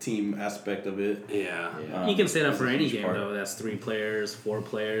characters and the team aspect of it. Yeah. You can say that for any game though. That's 3 players, 4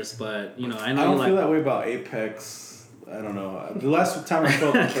 players, but I know I don't feel that way about Apex. I don't know. The last time I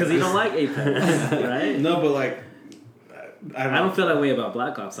felt because you don't like Apex, right? No, but like I don't feel that way about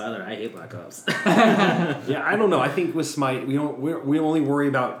Black Ops either. I hate Black Ops. Yeah, I don't know. I think with Smite, we only worry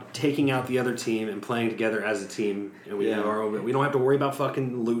about taking out the other team and playing together as a team, and we have our own. We don't have to worry about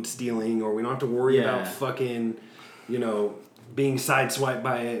fucking loot stealing, or we don't have to worry about fucking, being sideswiped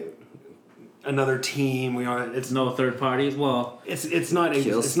by another team. It's no third parties. Well, it's not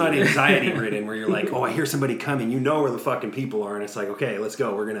anxiety ridden where you're like, oh, I hear somebody coming. You know where the fucking people are, and it's like, okay, let's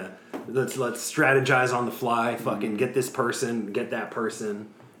go. Let's strategize on the fly. Fucking get this person, get that person.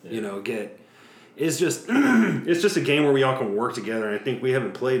 It's just it's just a game where we all can work together, and I think we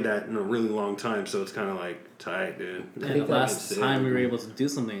haven't played that in a really long time, so it's kind of like tight, dude. I think the last time we were able to do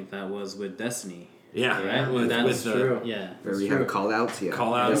something like that was with Destiny. Yeah, right. That's true. Yeah, where we have call outs. Yeah,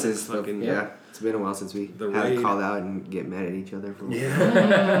 call outs. This is fucking It's been a while since we had a call out and get mad at each other for.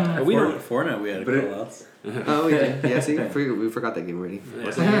 Yeah, we don't Fortnite. We had call outs. Oh, we did. Yeah, see, we forgot that game already.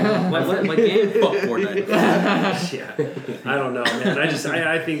 What game? Fuck Fortnite. Yeah, I don't know, man.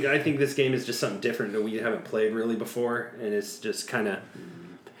 I think this game is just something different that we haven't played really before, and it's just kind of.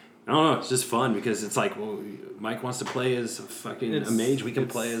 I don't know. It's just fun because it's like, well, Mike wants to play as a mage. We can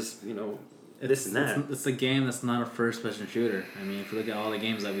play as this and that. It's a game that's not a first-person shooter. I mean, if you look at all the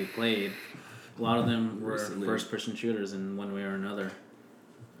games that we played, a lot of them were first-person shooters in one way or another.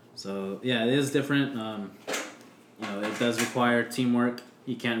 So yeah, it is different. It does require teamwork.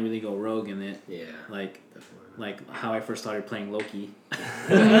 You can't really go rogue in it. Yeah, like how I first started playing Loki.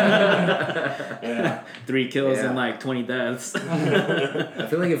 3 kills and like 20 deaths. I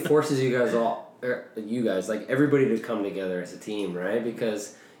feel like it forces you guys, like everybody to come together as a team, right?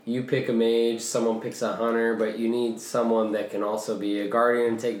 Because you pick a mage, someone picks a hunter, but you need someone that can also be a guardian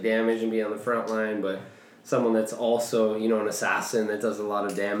and take damage and be on the front line, but someone that's also, an assassin that does a lot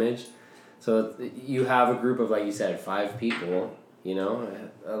of damage. So you have a group of, like you said, 5 people. A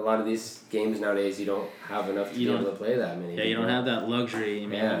lot of these games nowadays, you don't have enough to be able to play that many. Yeah, you don't have that luxury. I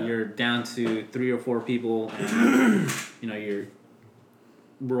mean, you're down to 3 or 4 people, and your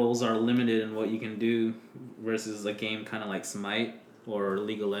roles are limited in what you can do. Versus a game kind of like Smite or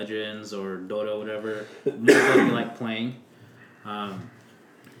League of Legends or Dota, whatever. Nobody like playing.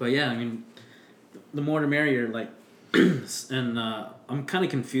 But yeah, I mean, the more the merrier. Like, and I'm kind of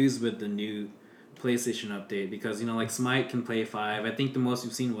confused with the new PlayStation update because like Smite can play 5. I think the most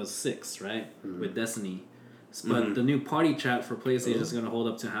we've seen was 6, right? With Destiny. But the new party chat for PlayStation is going to hold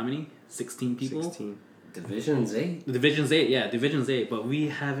up to how many? 16 people? 16. Division's 8? Division's 8, yeah. Division's 8, but we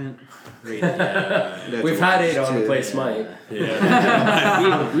haven't rated yet. We've had 8 on to play Smite.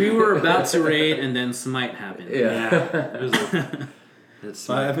 Yeah. we were about to raid and then Smite happened. Yeah.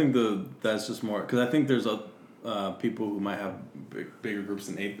 I think that's just more... Because I think there's people who might have bigger groups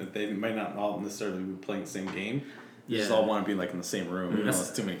than 8 that they might not all necessarily be playing the same game. They just all want to be like in the same room.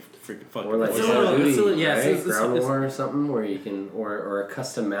 It's too many freaking fucking... Or like Call of Duty, right? Ground War or something where you can... Or a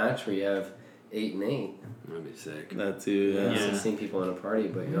custom match where you have 8 and 8. That'd be sick. That too, yeah. 16 people in a party,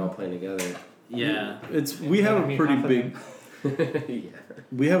 but you're all playing together. Yeah. We have a pretty big... Yeah.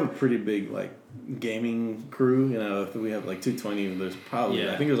 We have a pretty big, like, gaming crew. We have like 220. There's probably...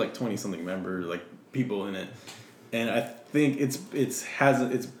 I think there's like 20-something members, like, people in it. And I think it's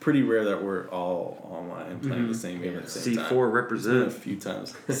pretty rare that we're all online playing the same game at the same time. C4 represent a few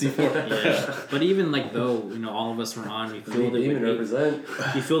times. C4. Yeah. But even like though all of us were on, we filled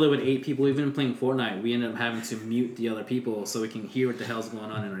it with 8 people. Even playing Fortnite, we ended up having to mute the other people so we can hear what the hell's going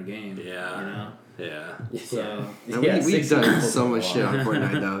on in our game. Yeah. Yeah. So we've done so much shit on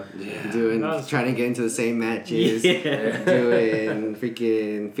Fortnite though. Trying to get into the same matches. Doing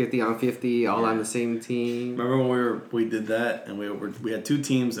freaking 50 on 50 all on the same team. Remember when we did that and we had 2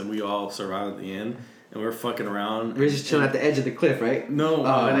 teams and we all survived at the end and we were fucking around. We were just chilling at the edge of the cliff, right? No,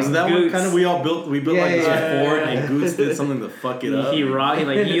 was that one kind of we built like this fort and Goots did something to fuck it up. He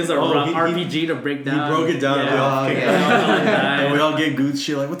used a RPG to break down. He broke it down and we all kicked out. And we all gave Goots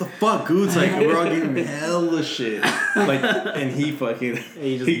shit like, what the fuck, Goots? Like we're all giving him hella shit. Like and he fucking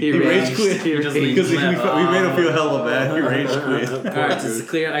he rage quit because we made him feel hella bad. He rage quit. Alright, just to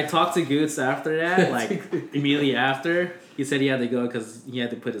clear, I talked to Goots after that, like immediately after. He said he had to go because he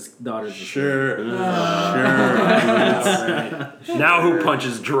had to put his daughter to sleep. Sure. Now who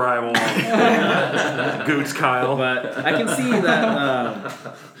punches drywall? Goots Kyle. But I can see that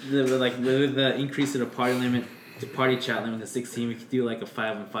with the increase of the party limit, the party chat limit to 16, we could do like a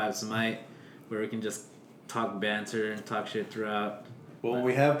 5-on-5 Smite where we can just talk banter and talk shit throughout. Well,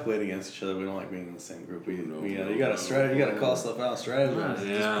 we have played against each other. We don't like being in the same group. You gotta strategy. You gotta call stuff out. Strategize.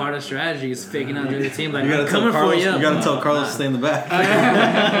 It's part of strategy is faking out the other team. Like, You gotta I'm coming Carlos, for you. You gotta tell Carlos to stay in the back.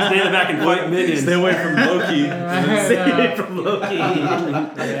 Stay in the back and fight minions. Stay away from Loki. Stay from Loki.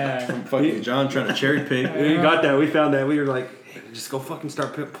 Yeah. Fucking John trying to cherry pick. We got that. We found that. We were like, hey, just go fucking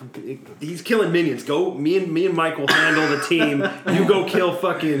start. He's killing minions. Go. Me and Mike will handle the team. You go kill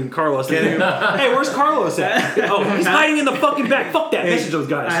fucking Carlos. Hey, where's Carlos at? Oh, he's hiding in the fucking back. Fuck that. Message those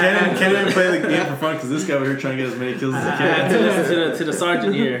guys. Can't even play the game for fun because this guy over here trying to get as many kills as he I had can. to listen to the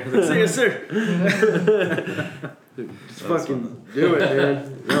sergeant here. Like, sir, yes, sir. Just fucking do it,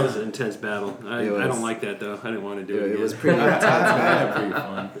 dude. That was an intense battle. I was. don't like that though. I didn't want to do it. Dude, Again. it was pretty intense, man. Pretty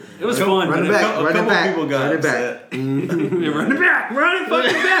fun. It was fun. Run but it back. A Run it couple back. people got Run it back. upset. Run it back. Run it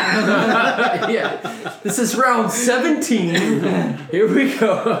fucking back. Yeah. This is round 17. Here we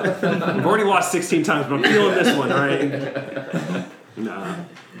go. I've already lost 16 times, but I'm feeling this one, all right? Nah.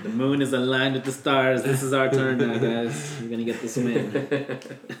 The moon is aligned with the stars. This is our turn now, guys. We're gonna get this win.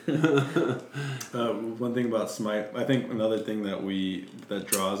 One thing about Smite, I think another thing that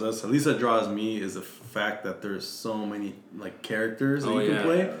draws us, at least that draws me, is the fact that there's so many like characters that you can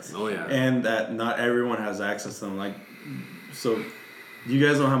play, Oh yeah. and that not everyone has access to them. Like, so you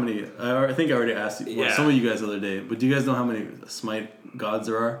guys know how many? I think I already asked you, some of you guys the other day, but do you guys know how many Smite gods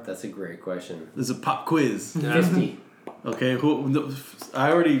there are? That's a great question. There's a pop quiz. 50. Okay,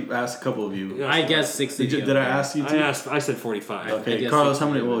 I already asked a couple of you. I guess 60. Did I ask you? I said 45. I Okay, guess Carlos,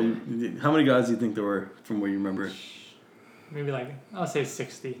 how 60. many? How many gods do you think there were from what you remember? Maybe like, I'll say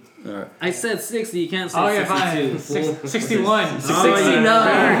 60. All right. I said 60. You can't say Oh, yeah, 62. fine. 61. 69. It's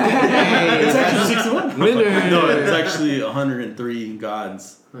actually 61. No, it's actually 103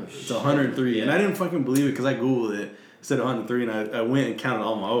 gods. It's 103, and I didn't fucking believe it because I googled it. It said 103, and I went and counted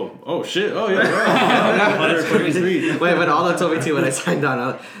all my oh shit, oh yeah, 123. Wait, but Aldo told me too when I signed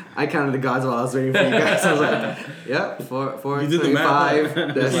on. I counted the gods while I was waiting for you guys. I was like, yep, 4, You did the math,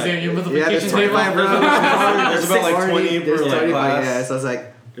 25. That's You did your multiplication yeah, there's 25, bro. There's about like 20 per There's like 25, class. yeah. So I was like,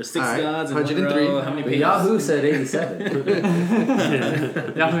 There's 6 All right, gods and 103. 103. How many But pages? Yahoo said 87.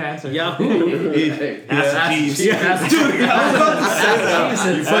 Yahoo answer. Yahoo. Ask Jeeves. Dude, I was about to say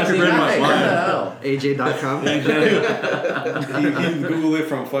that. You fucking read my mind. AJ.com. You can Google it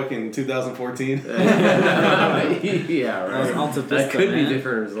from fucking 2014. Yeah, right. Alta That Vista, could be man.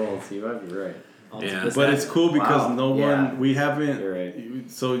 different results. You might be right. Alta Yeah. Vista. But it's cool because Wow. no Yeah. one, we haven't, You're right.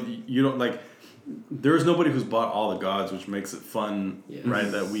 so you don't like, there's nobody who's bought all the gods, which makes it fun, Yes. right?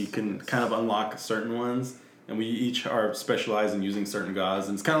 That we can kind of unlock certain ones, and we each are specialized in using certain gods,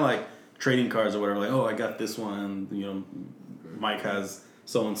 and it's kind of like trading cards or whatever. Like, oh, I got this one. You know, Mike has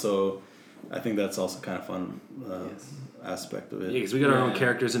so and so. I think that's also kind of fun aspect of it. Yeah, because we got our own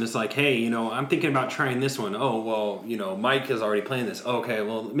characters, and it's like, hey, you know, I'm thinking about trying this one. Oh, well, you know, Mike is already playing this. Okay,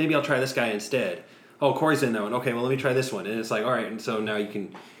 well, maybe I'll try this guy instead. Oh, Corey's in that one. Okay, well, let me try this one. And it's like, all right, and so now you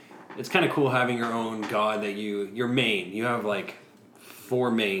can. It's kind of cool having your own god that your main. You have like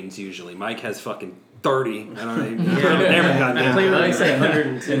 4 mains usually. Mike has fucking 30. I don't know. Never got I play with I say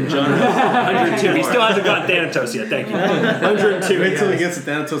 102. And John has 102. He still hasn't gotten Thanatos yet. Thank you. 102. wait till he gets to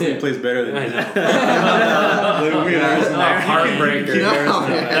Thanatos and he plays better than I me. know. Like, we are- Heartbreaker.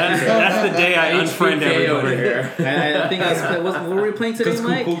 That's the day I unfriend HBK over everybody. here. I think what were we playing today, Because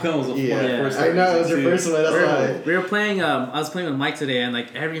Mike? Kukulkan was a Yeah. first I know, it was your too. first one. That's why. We were playing. I was playing with Mike today, and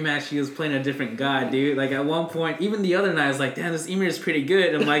like every match, he was playing a different god, dude. Like at one point, even the other night, I was like, "Damn, this Emir is pretty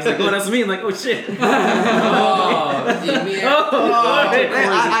good." And Mike's like, "Oh, that's me." I'm like, "Oh shit."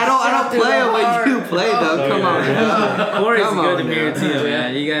 I don't play it when you play though. Come on, man. Corey's Come good on, Emir man. too,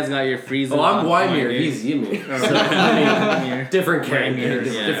 man. You guys got your freezing. Oh, I'm on point, Ymir. dude. He's Ymir. Emir. Different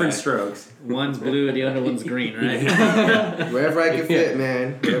characters, Yeah. different strokes. One's blue, the other one's green, right? Wherever I can fit,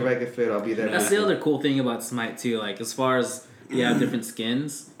 man. Wherever I can fit, I'll be there. That's the other cool thing about Smite too. Like as far as you have different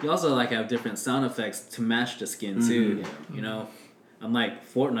skins, you also like have different sound effects to match the skin too. You know,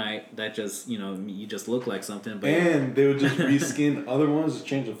 unlike Fortnite, that just you just look like something. But And they would just reskin other ones, just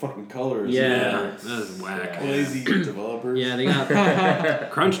change the fucking colors. Yeah. That was whack. Lazy developers. yeah, they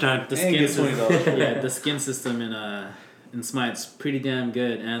got Crunch time. the And skin get system. $20. Yeah, the skin system in Smite's pretty damn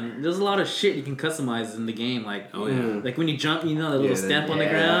good, and there's a lot of shit you can customize in the game. Like like when you jump, the little Yeah, stamp on the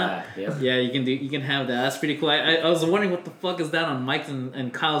ground. Yep. Yeah, you can have that. That's pretty cool. I was wondering what the fuck is that on Mike's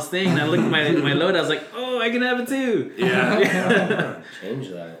and Kyle's thing, and I looked at my load. I was like, oh, I can have it too. Yeah. Change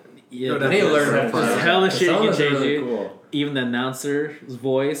that. Yeah, I need to learn how to there's hella shit you can change, really dude. cool. Even the announcer's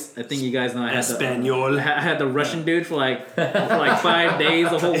voice. I think you guys know I had Espanol. I had the Russian dude for like 5 days,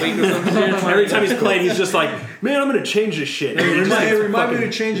 a whole week or some shit. Every time he's playing, he's just like, man, I'm gonna change this shit. Remind me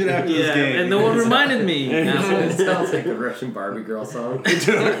to change it after this game. And no one reminded me. It sounds like the Russian Barbie girl song. I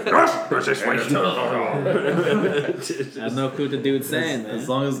have no clue what the dude's saying, man. As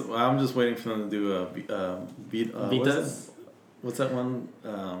long as I'm just waiting for them to do Vitas? What's that one?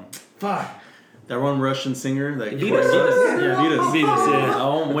 Fuck. That one Russian singer. That Vitas. Vitas. Yeah.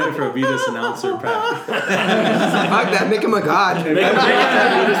 I'm waiting for a Vitas announcer pack. Fuck that, make him a god. Every time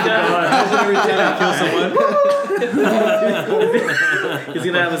I kill someone. He's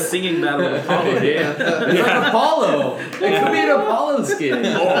gonna have a singing battle with Apollo. Yeah. Apollo. It could be an Apollo skin.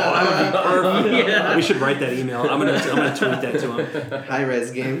 Oh, that would be perfect. Yeah. We should write that email. I'm gonna tweet that to him. High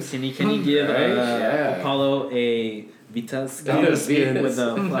res games. Can you give Apollo a Vitas skin with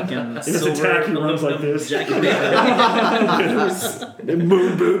a fucking silver attack, he runs like this. jacket?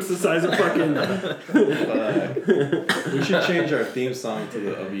 Moon boots the size of fucking. We should change our theme song to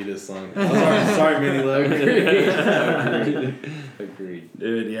the Avitas song. Sorry, Minnie Love. Agreed.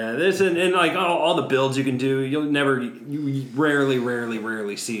 Dude, yeah. This and like all the builds you can do, you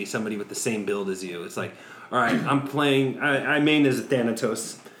rarely see somebody with the same build as you. It's like, all right, I'm playing. I main as a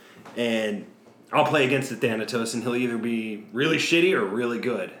Thanatos, and I'll play against the Thanatos, and he'll either be really shitty or really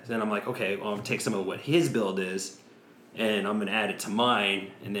good. Then I'm like, okay, well, I'm gonna take some of what his build is, and I'm gonna add it to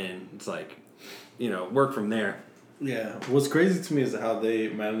mine, and then it's like, work from there. Yeah. What's crazy to me is how they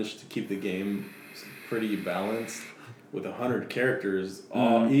managed to keep the game pretty balanced with 100 characters,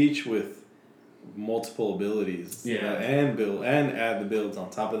 all each with multiple abilities. Yeah. And add the builds on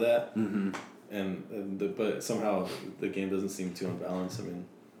top of that. Mm-hmm. But somehow the game doesn't seem too unbalanced.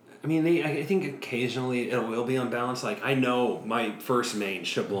 I think occasionally it will be unbalanced. Like, I know my first main,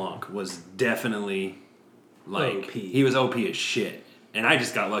 Shablanc, was definitely, like, OP. He was OP as shit. And I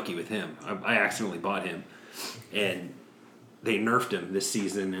just got lucky with him. I accidentally bought him. And they nerfed him this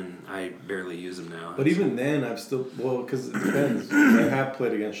season, and I barely use him now. But even then, because it depends. I have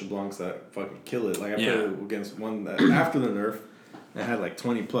played against Shablancs that fucking kill it. Like, I played against one that, after the nerf, that had, like,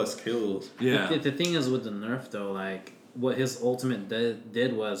 20 plus kills. Yeah. The thing is with the nerf, though, like, what his ultimate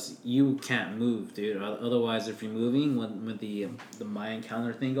did was you can't move, dude. Otherwise, if you're moving when the Mayan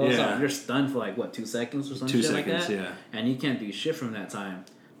counter thing goes off, you're stunned for like 2 seconds or some shit like that. Yeah. And you can't do shit from that time.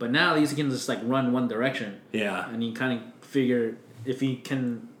 But now at least you can just like run one direction. Yeah. And you kind of figure if you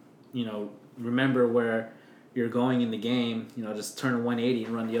can, remember where you're going in the game, just turn a 180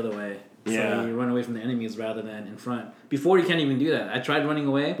 and run the other way. Yeah. So you run away from the enemies rather than in front. Before you can't even do that. I tried running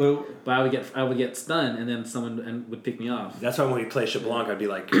away, but I would get stunned, and then someone would pick me off. That's why when we play Shablanc, I'd be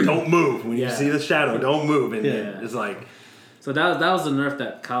like, "Don't move. When you see the shadow, don't move." And it's like, so that was the nerf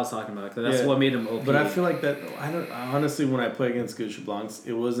that Kyle's talking about. Cause that's what made him OP. But I feel like that. Honestly, when I play against good Shablancs,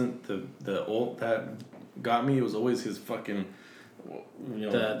 it wasn't the ult that got me. It was always his fucking.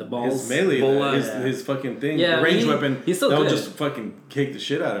 The balls, his melee, his fucking thing, the range weapon. He's still that good. would just fucking kick the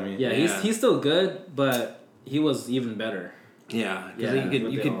shit out of me. Yeah, he's still good, but he was even better. Yeah, because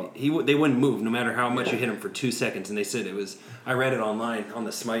they wouldn't move no matter how much you hit him for 2 seconds, and they said it was. I read it online on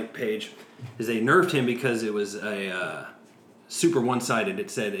the Smite page, is they nerfed him because it was a super one-sided.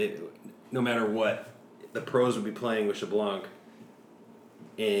 It said no matter what, the pros would be playing with Shablanc,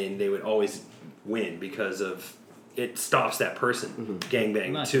 and they would always win because of. It stops that person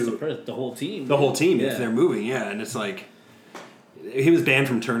gangbang Not to just the person, the whole team. The whole team if they're moving, and it's like he was banned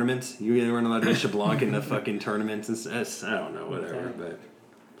from tournaments. You weren't allowed to be Shablanc in the fucking tournaments. And I don't know, whatever. But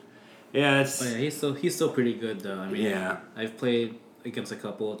yeah, it's he's still pretty good though. I mean, I've played against a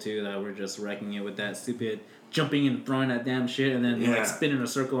couple too that were just wrecking it with that stupid jumping and throwing that damn shit, and then like spin in a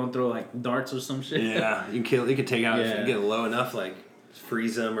circle and throw like darts or some shit. Yeah, you can take out if you get low enough, like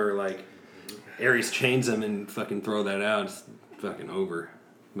freeze them or like. Ares chains them and fucking throw that out. It's fucking over.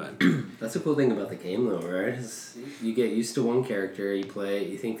 But that's the cool thing about the game, though, right? Is you get used to one character, you play,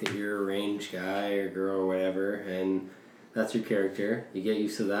 you think that you're a ranged guy or girl or whatever, and that's your character. You get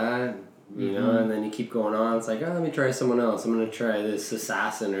used to that, you know, and then you keep going on. It's like, let me try someone else. I'm gonna try this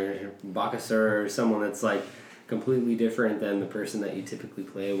assassin or Bakasur or someone that's like completely different than the person that you typically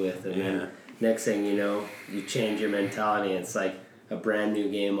play with, and then next thing you know, you change your mentality. It's like a brand new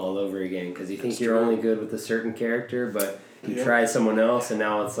game all over again because you think you're only good with a certain character, but you try someone else and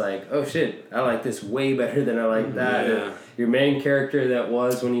now it's like, oh shit, I like this way better than I like that. Yeah. Your main character that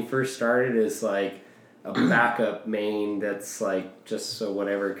was when you first started is like a backup main that's like just a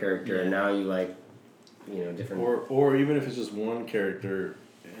whatever character, and now you like, different. Or even if it's just one character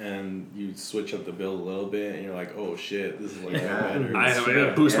and you switch up the build a little bit and you're like, oh shit, this is like better.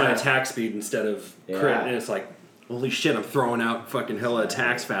 I boost my attack speed instead of crit, and it's like, holy shit, I'm throwing out fucking hella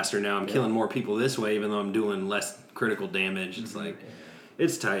attacks faster now. I'm killing more people this way, even though I'm doing less critical damage. It's like,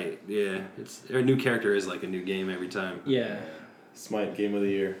 It's tight. Yeah, a new character is like a new game every time. Yeah. Smite Game of the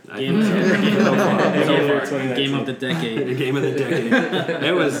Year. Game of the decade. Game of the decade.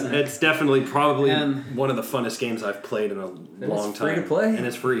 It's definitely probably one of the funnest games I've played in a long time. Free to play, and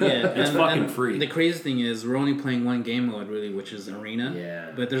it's free. Yeah, it's fucking free. The crazy thing is we're only playing one game mode really, which is Arena.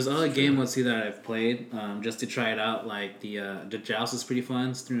 Yeah. But there's other game modes too that I've played just to try it out. Like the Joust is pretty fun.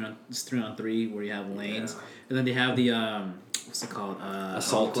 It's 3-on-3 where you have lanes, and then they have the what's it called?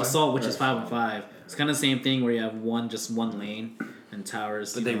 Assault, which is 5-on-5. It's kind of the same thing where you have one lane and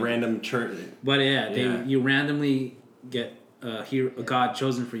towers. But they random churn. But you randomly get a god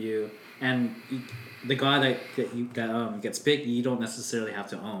chosen for you, and the god that gets picked, you don't necessarily have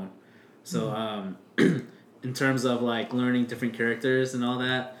to own. So in terms of like learning different characters and all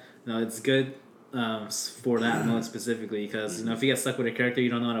that, it's good for that mode specifically because if you get stuck with a character you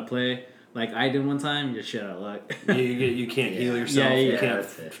don't know how to play. Like I did one time, you're shit out of luck. You can't heal yourself. You can't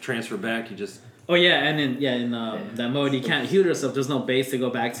transfer back. You just. Oh yeah, and then in that mode you can't heal yourself. There's no base to go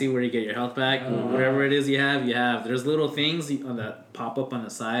back to where you get your health back. Whatever it is you have. There's little things that pop up on the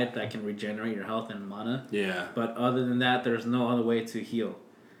side that can regenerate your health and mana. Yeah. But other than that, there's no other way to heal.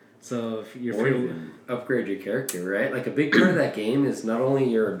 So if you're or even upgrade your character, right? Like a big part of that game is not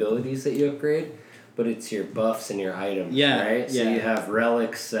only your abilities that you upgrade, but it's your buffs and your items, right? So you have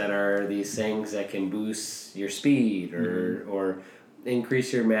relics that are these things that can boost your speed or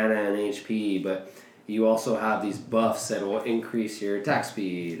increase your mana and HP, but you also have these buffs that will increase your attack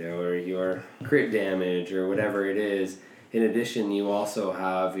speed or your crit damage or whatever it is. In addition, you also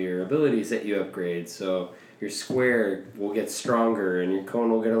have your abilities that you upgrade, so your square will get stronger and your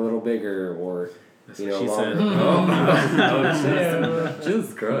cone will get a little bigger, or she said.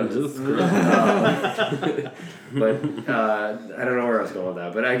 Jesus Christ. But I don't know where I was going with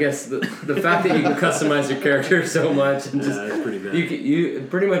that. But I guess the fact that you can customize your character so much and just that's pretty bad. You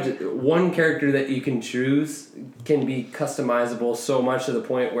pretty much one character that you can choose can be customizable so much to the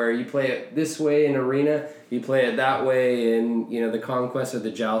point where you play it this way in Arena, you play it that way in the Conquest or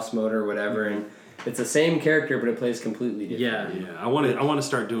the Joust mode or whatever, and it's the same character, but it plays completely different. Yeah. I want to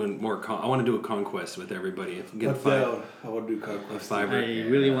start doing more. I want to do a conquest with everybody. Get a 5. I want to do conquest. I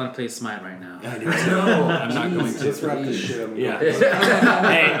really want to play Smite right now. I do too. I'm not going to. Let's wrap this shit up. Yeah.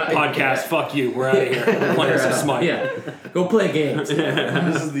 Hey, podcast. Fuck you. We're out of here. We're playing some Smite. Yeah. Go play games.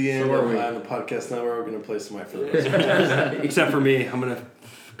 This is the end of the podcast. Now we're going to play Smite for the rest of the Except for me, I'm gonna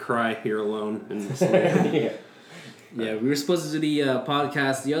cry here alone and. Yeah, we were supposed to do the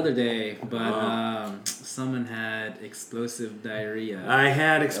podcast the other day, but someone had explosive diarrhea. I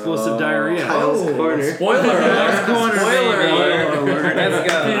had explosive diarrhea. Kyle's corner. Spoiler alert. Spoiler alert. Let's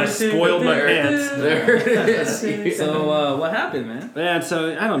go. I spoiled my pants. There it is. So, what happened, man? Man,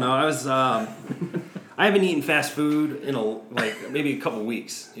 so I don't know. I was I haven't eaten fast food in maybe a couple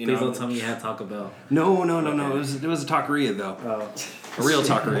weeks. Please don't tell me you had Taco Bell. No. It was a taqueria though. A real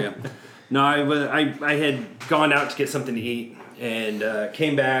taqueria. No, I had gone out to get something to eat and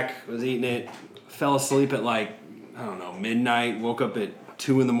came back, was eating it, fell asleep at midnight, woke up at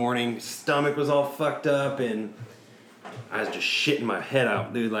 2 a.m, stomach was all fucked up, and I was just shitting my head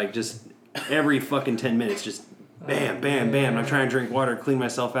out, dude, like just every fucking 10 minutes, just bam, bam, bam. I'm trying to drink water, clean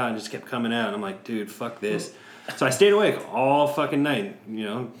myself out, and just kept coming out. And I'm like, dude, fuck this. So I stayed awake all fucking night,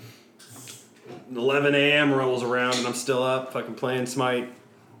 11 a.m. rolls around and I'm still up, fucking playing Smite.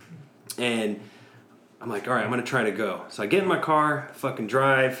 And I'm like, all right, I'm going to try to go. So I get in my car, fucking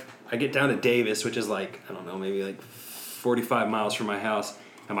drive. I get down to Davis, which is maybe 45 miles from my house.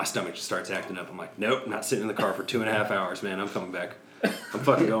 And my stomach just starts acting up. I'm like, nope, not sitting in the car for 2.5 hours, man. I'm coming back. I'm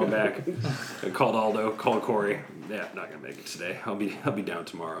fucking going back. I called Aldo, called Corey. Yeah, I'm not going to make it today. I'll be down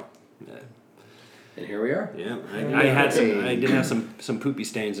tomorrow. Yeah. And here we are. Yeah, I did have some poopy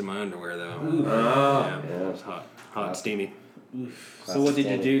stains in my underwear though. Yeah, it was hot and steamy. So what did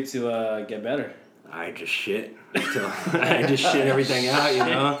you do to get better? I just shit. I just shit everything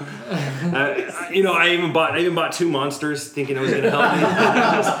out, I even bought 2 monsters thinking it was gonna help me.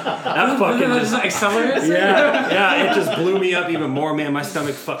 That fucking just accelerates. Yeah, it just blew me up even more, man. My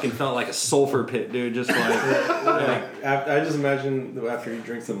stomach fucking felt like a sulfur pit, dude. Just I just imagine after he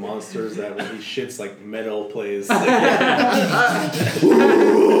drinks the monsters that when he shits, like metal plays.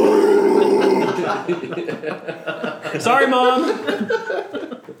 Sorry, Mom.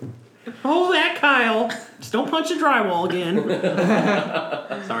 Oh, that Kyle. Just don't punch the drywall again.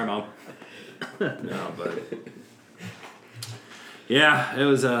 Sorry, Mom. No, but yeah, it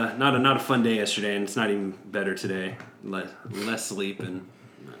was not a fun day yesterday, and it's not even better today. Less sleep and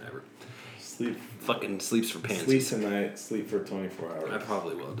whatever. Sleep fucking sleeps for pansies. Sleep tonight, sleep for 24 hours. I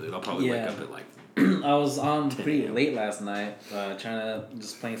probably will, dude. I'll probably wake up at like. I was on pretty late last night, trying to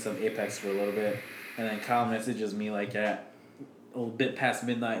just playing some Apex for a little bit, and then Kyle messages me like at a little bit past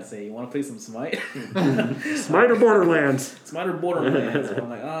midnight and say, "You want to play some Smite?" Smite or Borderlands? Smite or Borderlands. So I'm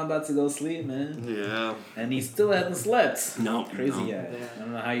like, "Oh, I'm about to go sleep, man." Yeah. And he still hasn't slept. No. Crazy no. guy. Yeah. I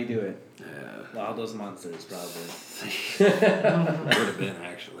don't know how you do it. Yeah. All those monsters, probably. Would have been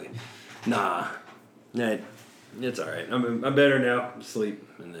actually. Nah. Yeah, it's all right. I'm better now. Sleep,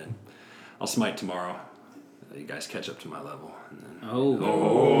 and then I'll Smite tomorrow. You guys catch up to my level. And then,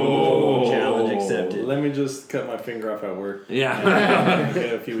 Oh. Challenge accepted. Let me just cut my finger off at work. Yeah.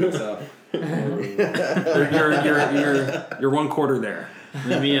 Get a few weeks off. You're 1 quarter there.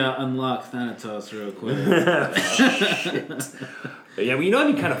 Let me unlock Thanatos real quick. But yeah, well, you know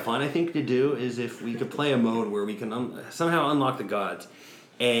what'd be kind of fun, I think, to do is if we could play a mode where we can somehow unlock the gods,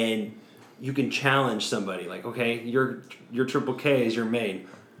 and you can challenge somebody. Like, okay, your triple K is your main.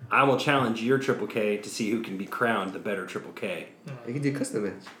 I will challenge your triple K to see who can be crowned the better triple K. You can do custom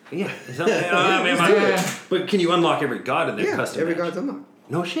match. Yeah. But can you unlock every god in their custom every match? god's unlocked.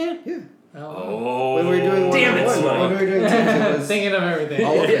 No shit? Yeah. Oh. When we were doing damn it, one-on-one, when we were doing teams, it was Thinking of everything.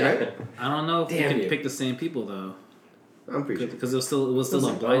 all of it, right? I don't know if Damn we you. can pick the same people though, I'm pretty sure. because it was still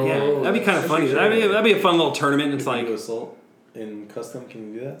a blind. Yeah, game. that'd be kind of funny. That'd be a fun little tournament. It's Can you like, do assault in custom?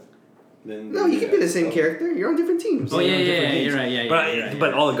 Can you do that? Then No, you can be the same character. You're on different teams. Oh yeah, different yeah, teams. you're right. Yeah, but you're right.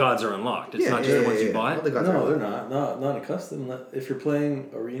 but all the gods are unlocked. It's not just the ones you All bought. the gods are No, they're unlocked. not in custom. If you're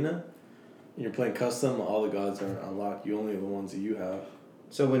playing arena, and you're playing custom, all the gods are unlocked. You only have the ones that you have.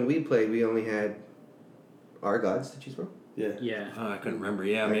 So when we played, we only had our gods to choose from. Yeah. Yeah. Oh, I couldn't remember.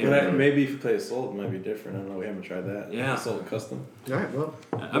 Yeah, Maybe. maybe. Maybe if you play assault, it might be different. I don't know. We haven't tried that. Yeah. Assault and custom. All right, well.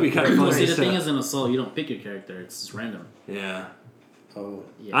 That'd be kind of fun. Well, see, the just, thing is, in Assault, you don't pick your character; it's just random. Yeah. Oh.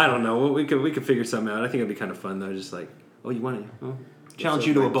 Yeah. I don't know. We could figure something out. I think it'd be kind of fun though. Just like, oh, you want to challenge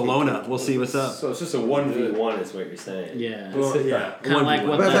you to a Bologna? We'll see what's up. So it's just a 1v1 is what you're saying. Yeah. Well, yeah. Kind of like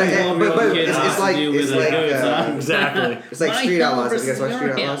what But- the but- 12-year-old but kid it's has to like- do it's with like, a goat. Exactly. It's like My Street hell Outlaws. Have you guys versus watched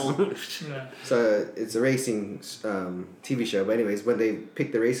Street your Outlaws? Yeah. So it's a racing TV show. But anyways, when they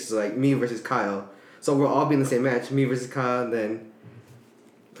pick the races, like me versus Kyle. So we'll all be in the same match, me versus Kyle, and then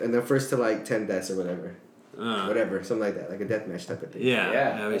first to like 10 deaths or whatever. Whatever, something like that, like a deathmatch type of thing. Yeah.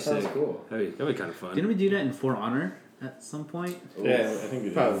 Yeah, That'd be that sounds sick. cool. That'd be kind of fun. Didn't we do that in For Honor at some point? Yeah, I think we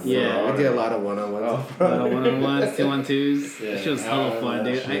did. Probably. Yeah. We did a lot of one-on-ones. One-on-ones, 2-on-2s. Yeah. That shit was hella fun,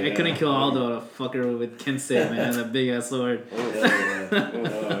 dude. shit, I couldn't kill Aldo, the fucker with Kensei, man, that big ass sword. I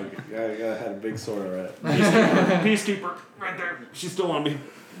had a big sword, right? Peacekeeper, right there. She's still on me.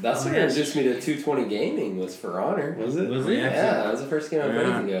 That's what introduced me to 220 Gaming was For Honor. Was it? Was it? Yeah, that was the first game I played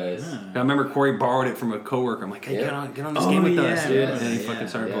with you guys. I remember Corey borrowed it from a coworker. I'm like, hey, Yeah. get on this Oh, game with yeah, us, dude. yes, And he yeah, fucking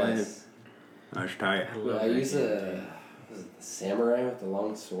started playing it. Yes. I was tired. I used was it the samurai with the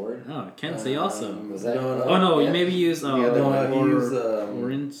long sword? Oh, Kensei also. Was that? Oh no, yeah. you maybe use No, he used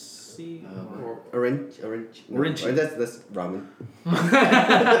Orinci. Orange. Orange. Oh, that's ramen.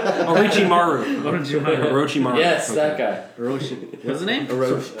 Orochimaru. Orochimaru. Orochimaru. Yes, Okay. that guy. Orochi. What's the name?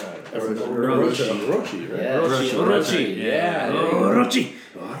 Orochi. Orochi, right? Yeah, Orochi. Yeah. Orochi.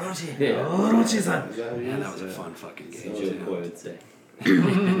 Yeah. Orochi-san. Is that how you Yeah, use that was a it? fun fucking game. Joe too. Coy would say.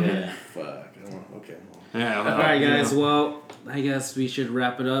 Yeah. Fuck. Okay. Yeah, All right, guys. Well, I guess we should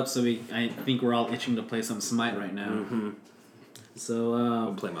wrap it up. I think we're all itching to play some Smite right now. Mm-hmm. So,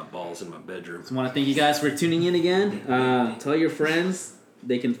 I'll play my balls in my bedroom. just want to thank you guys for tuning in again. Tell your friends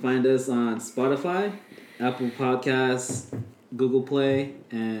they can find us on Spotify, Apple Podcasts, Google Play,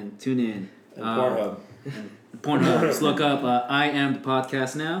 and TuneIn. And Pornhub. Pornhub. Just look up I Am the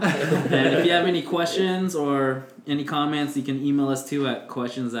Podcast Now. And if you have any questions or any comments, you can email us too at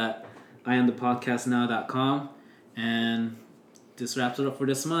questions@iamthepodcastnow.com. And this wraps it up for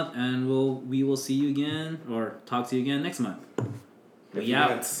this month, and we will see you again or talk to you again next month. We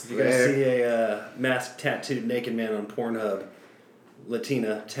out. If you guys see a masked tattooed naked man on Pornhub,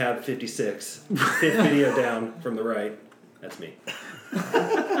 Latina, tab 56, fifth video down from the right, that's me.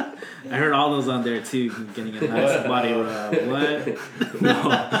 I heard all those on there too, getting a nice body rub. What?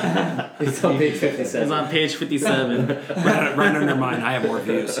 No. It's on page 57. It's on page 57. right under mine, I have more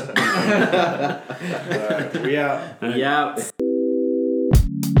views. Alright, we out. We out.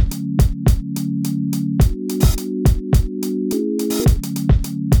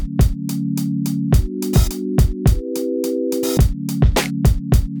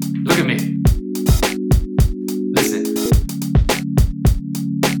 Look at me. Listen.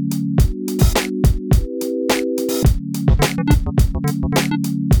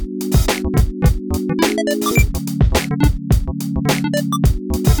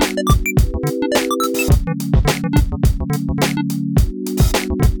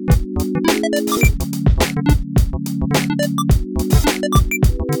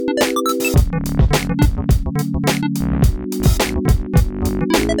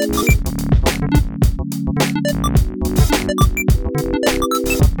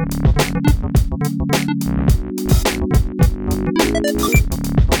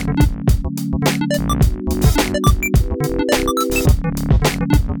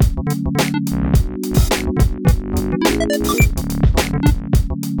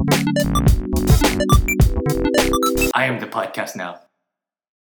 I am the podcast now.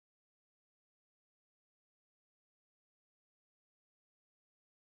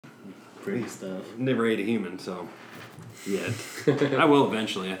 Pretty stuff. Never ate a human, so yet. I will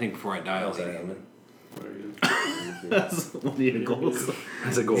eventually. I think before I die, I'll eat a human. That's one of your goals.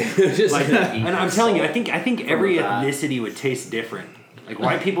 That's a goal. Just Like, gonna eat and I'm telling you, I think every a bat. ethnicity would taste different. Like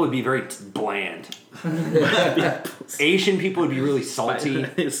white people would be very bland. Asian people would be really salty.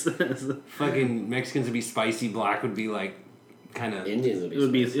 Fucking Mexicans would be spicy. Black would be like kind of Indians would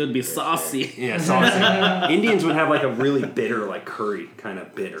be. It would be saucy. yeah saucy. Indians would have like a really bitter like curry kind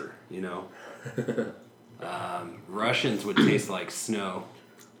of bitter, you know. Russians would taste like snow.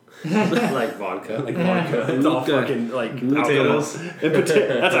 like vodka. Like vodka. It's all fucking like Potatoes.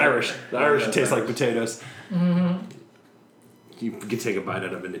 That's Irish. The Irish taste like potatoes. You can take a bite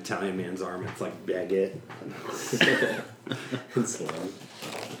out of an Italian man's arm. It's like baguette. and salami.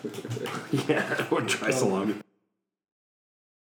 Yeah, or dry salami.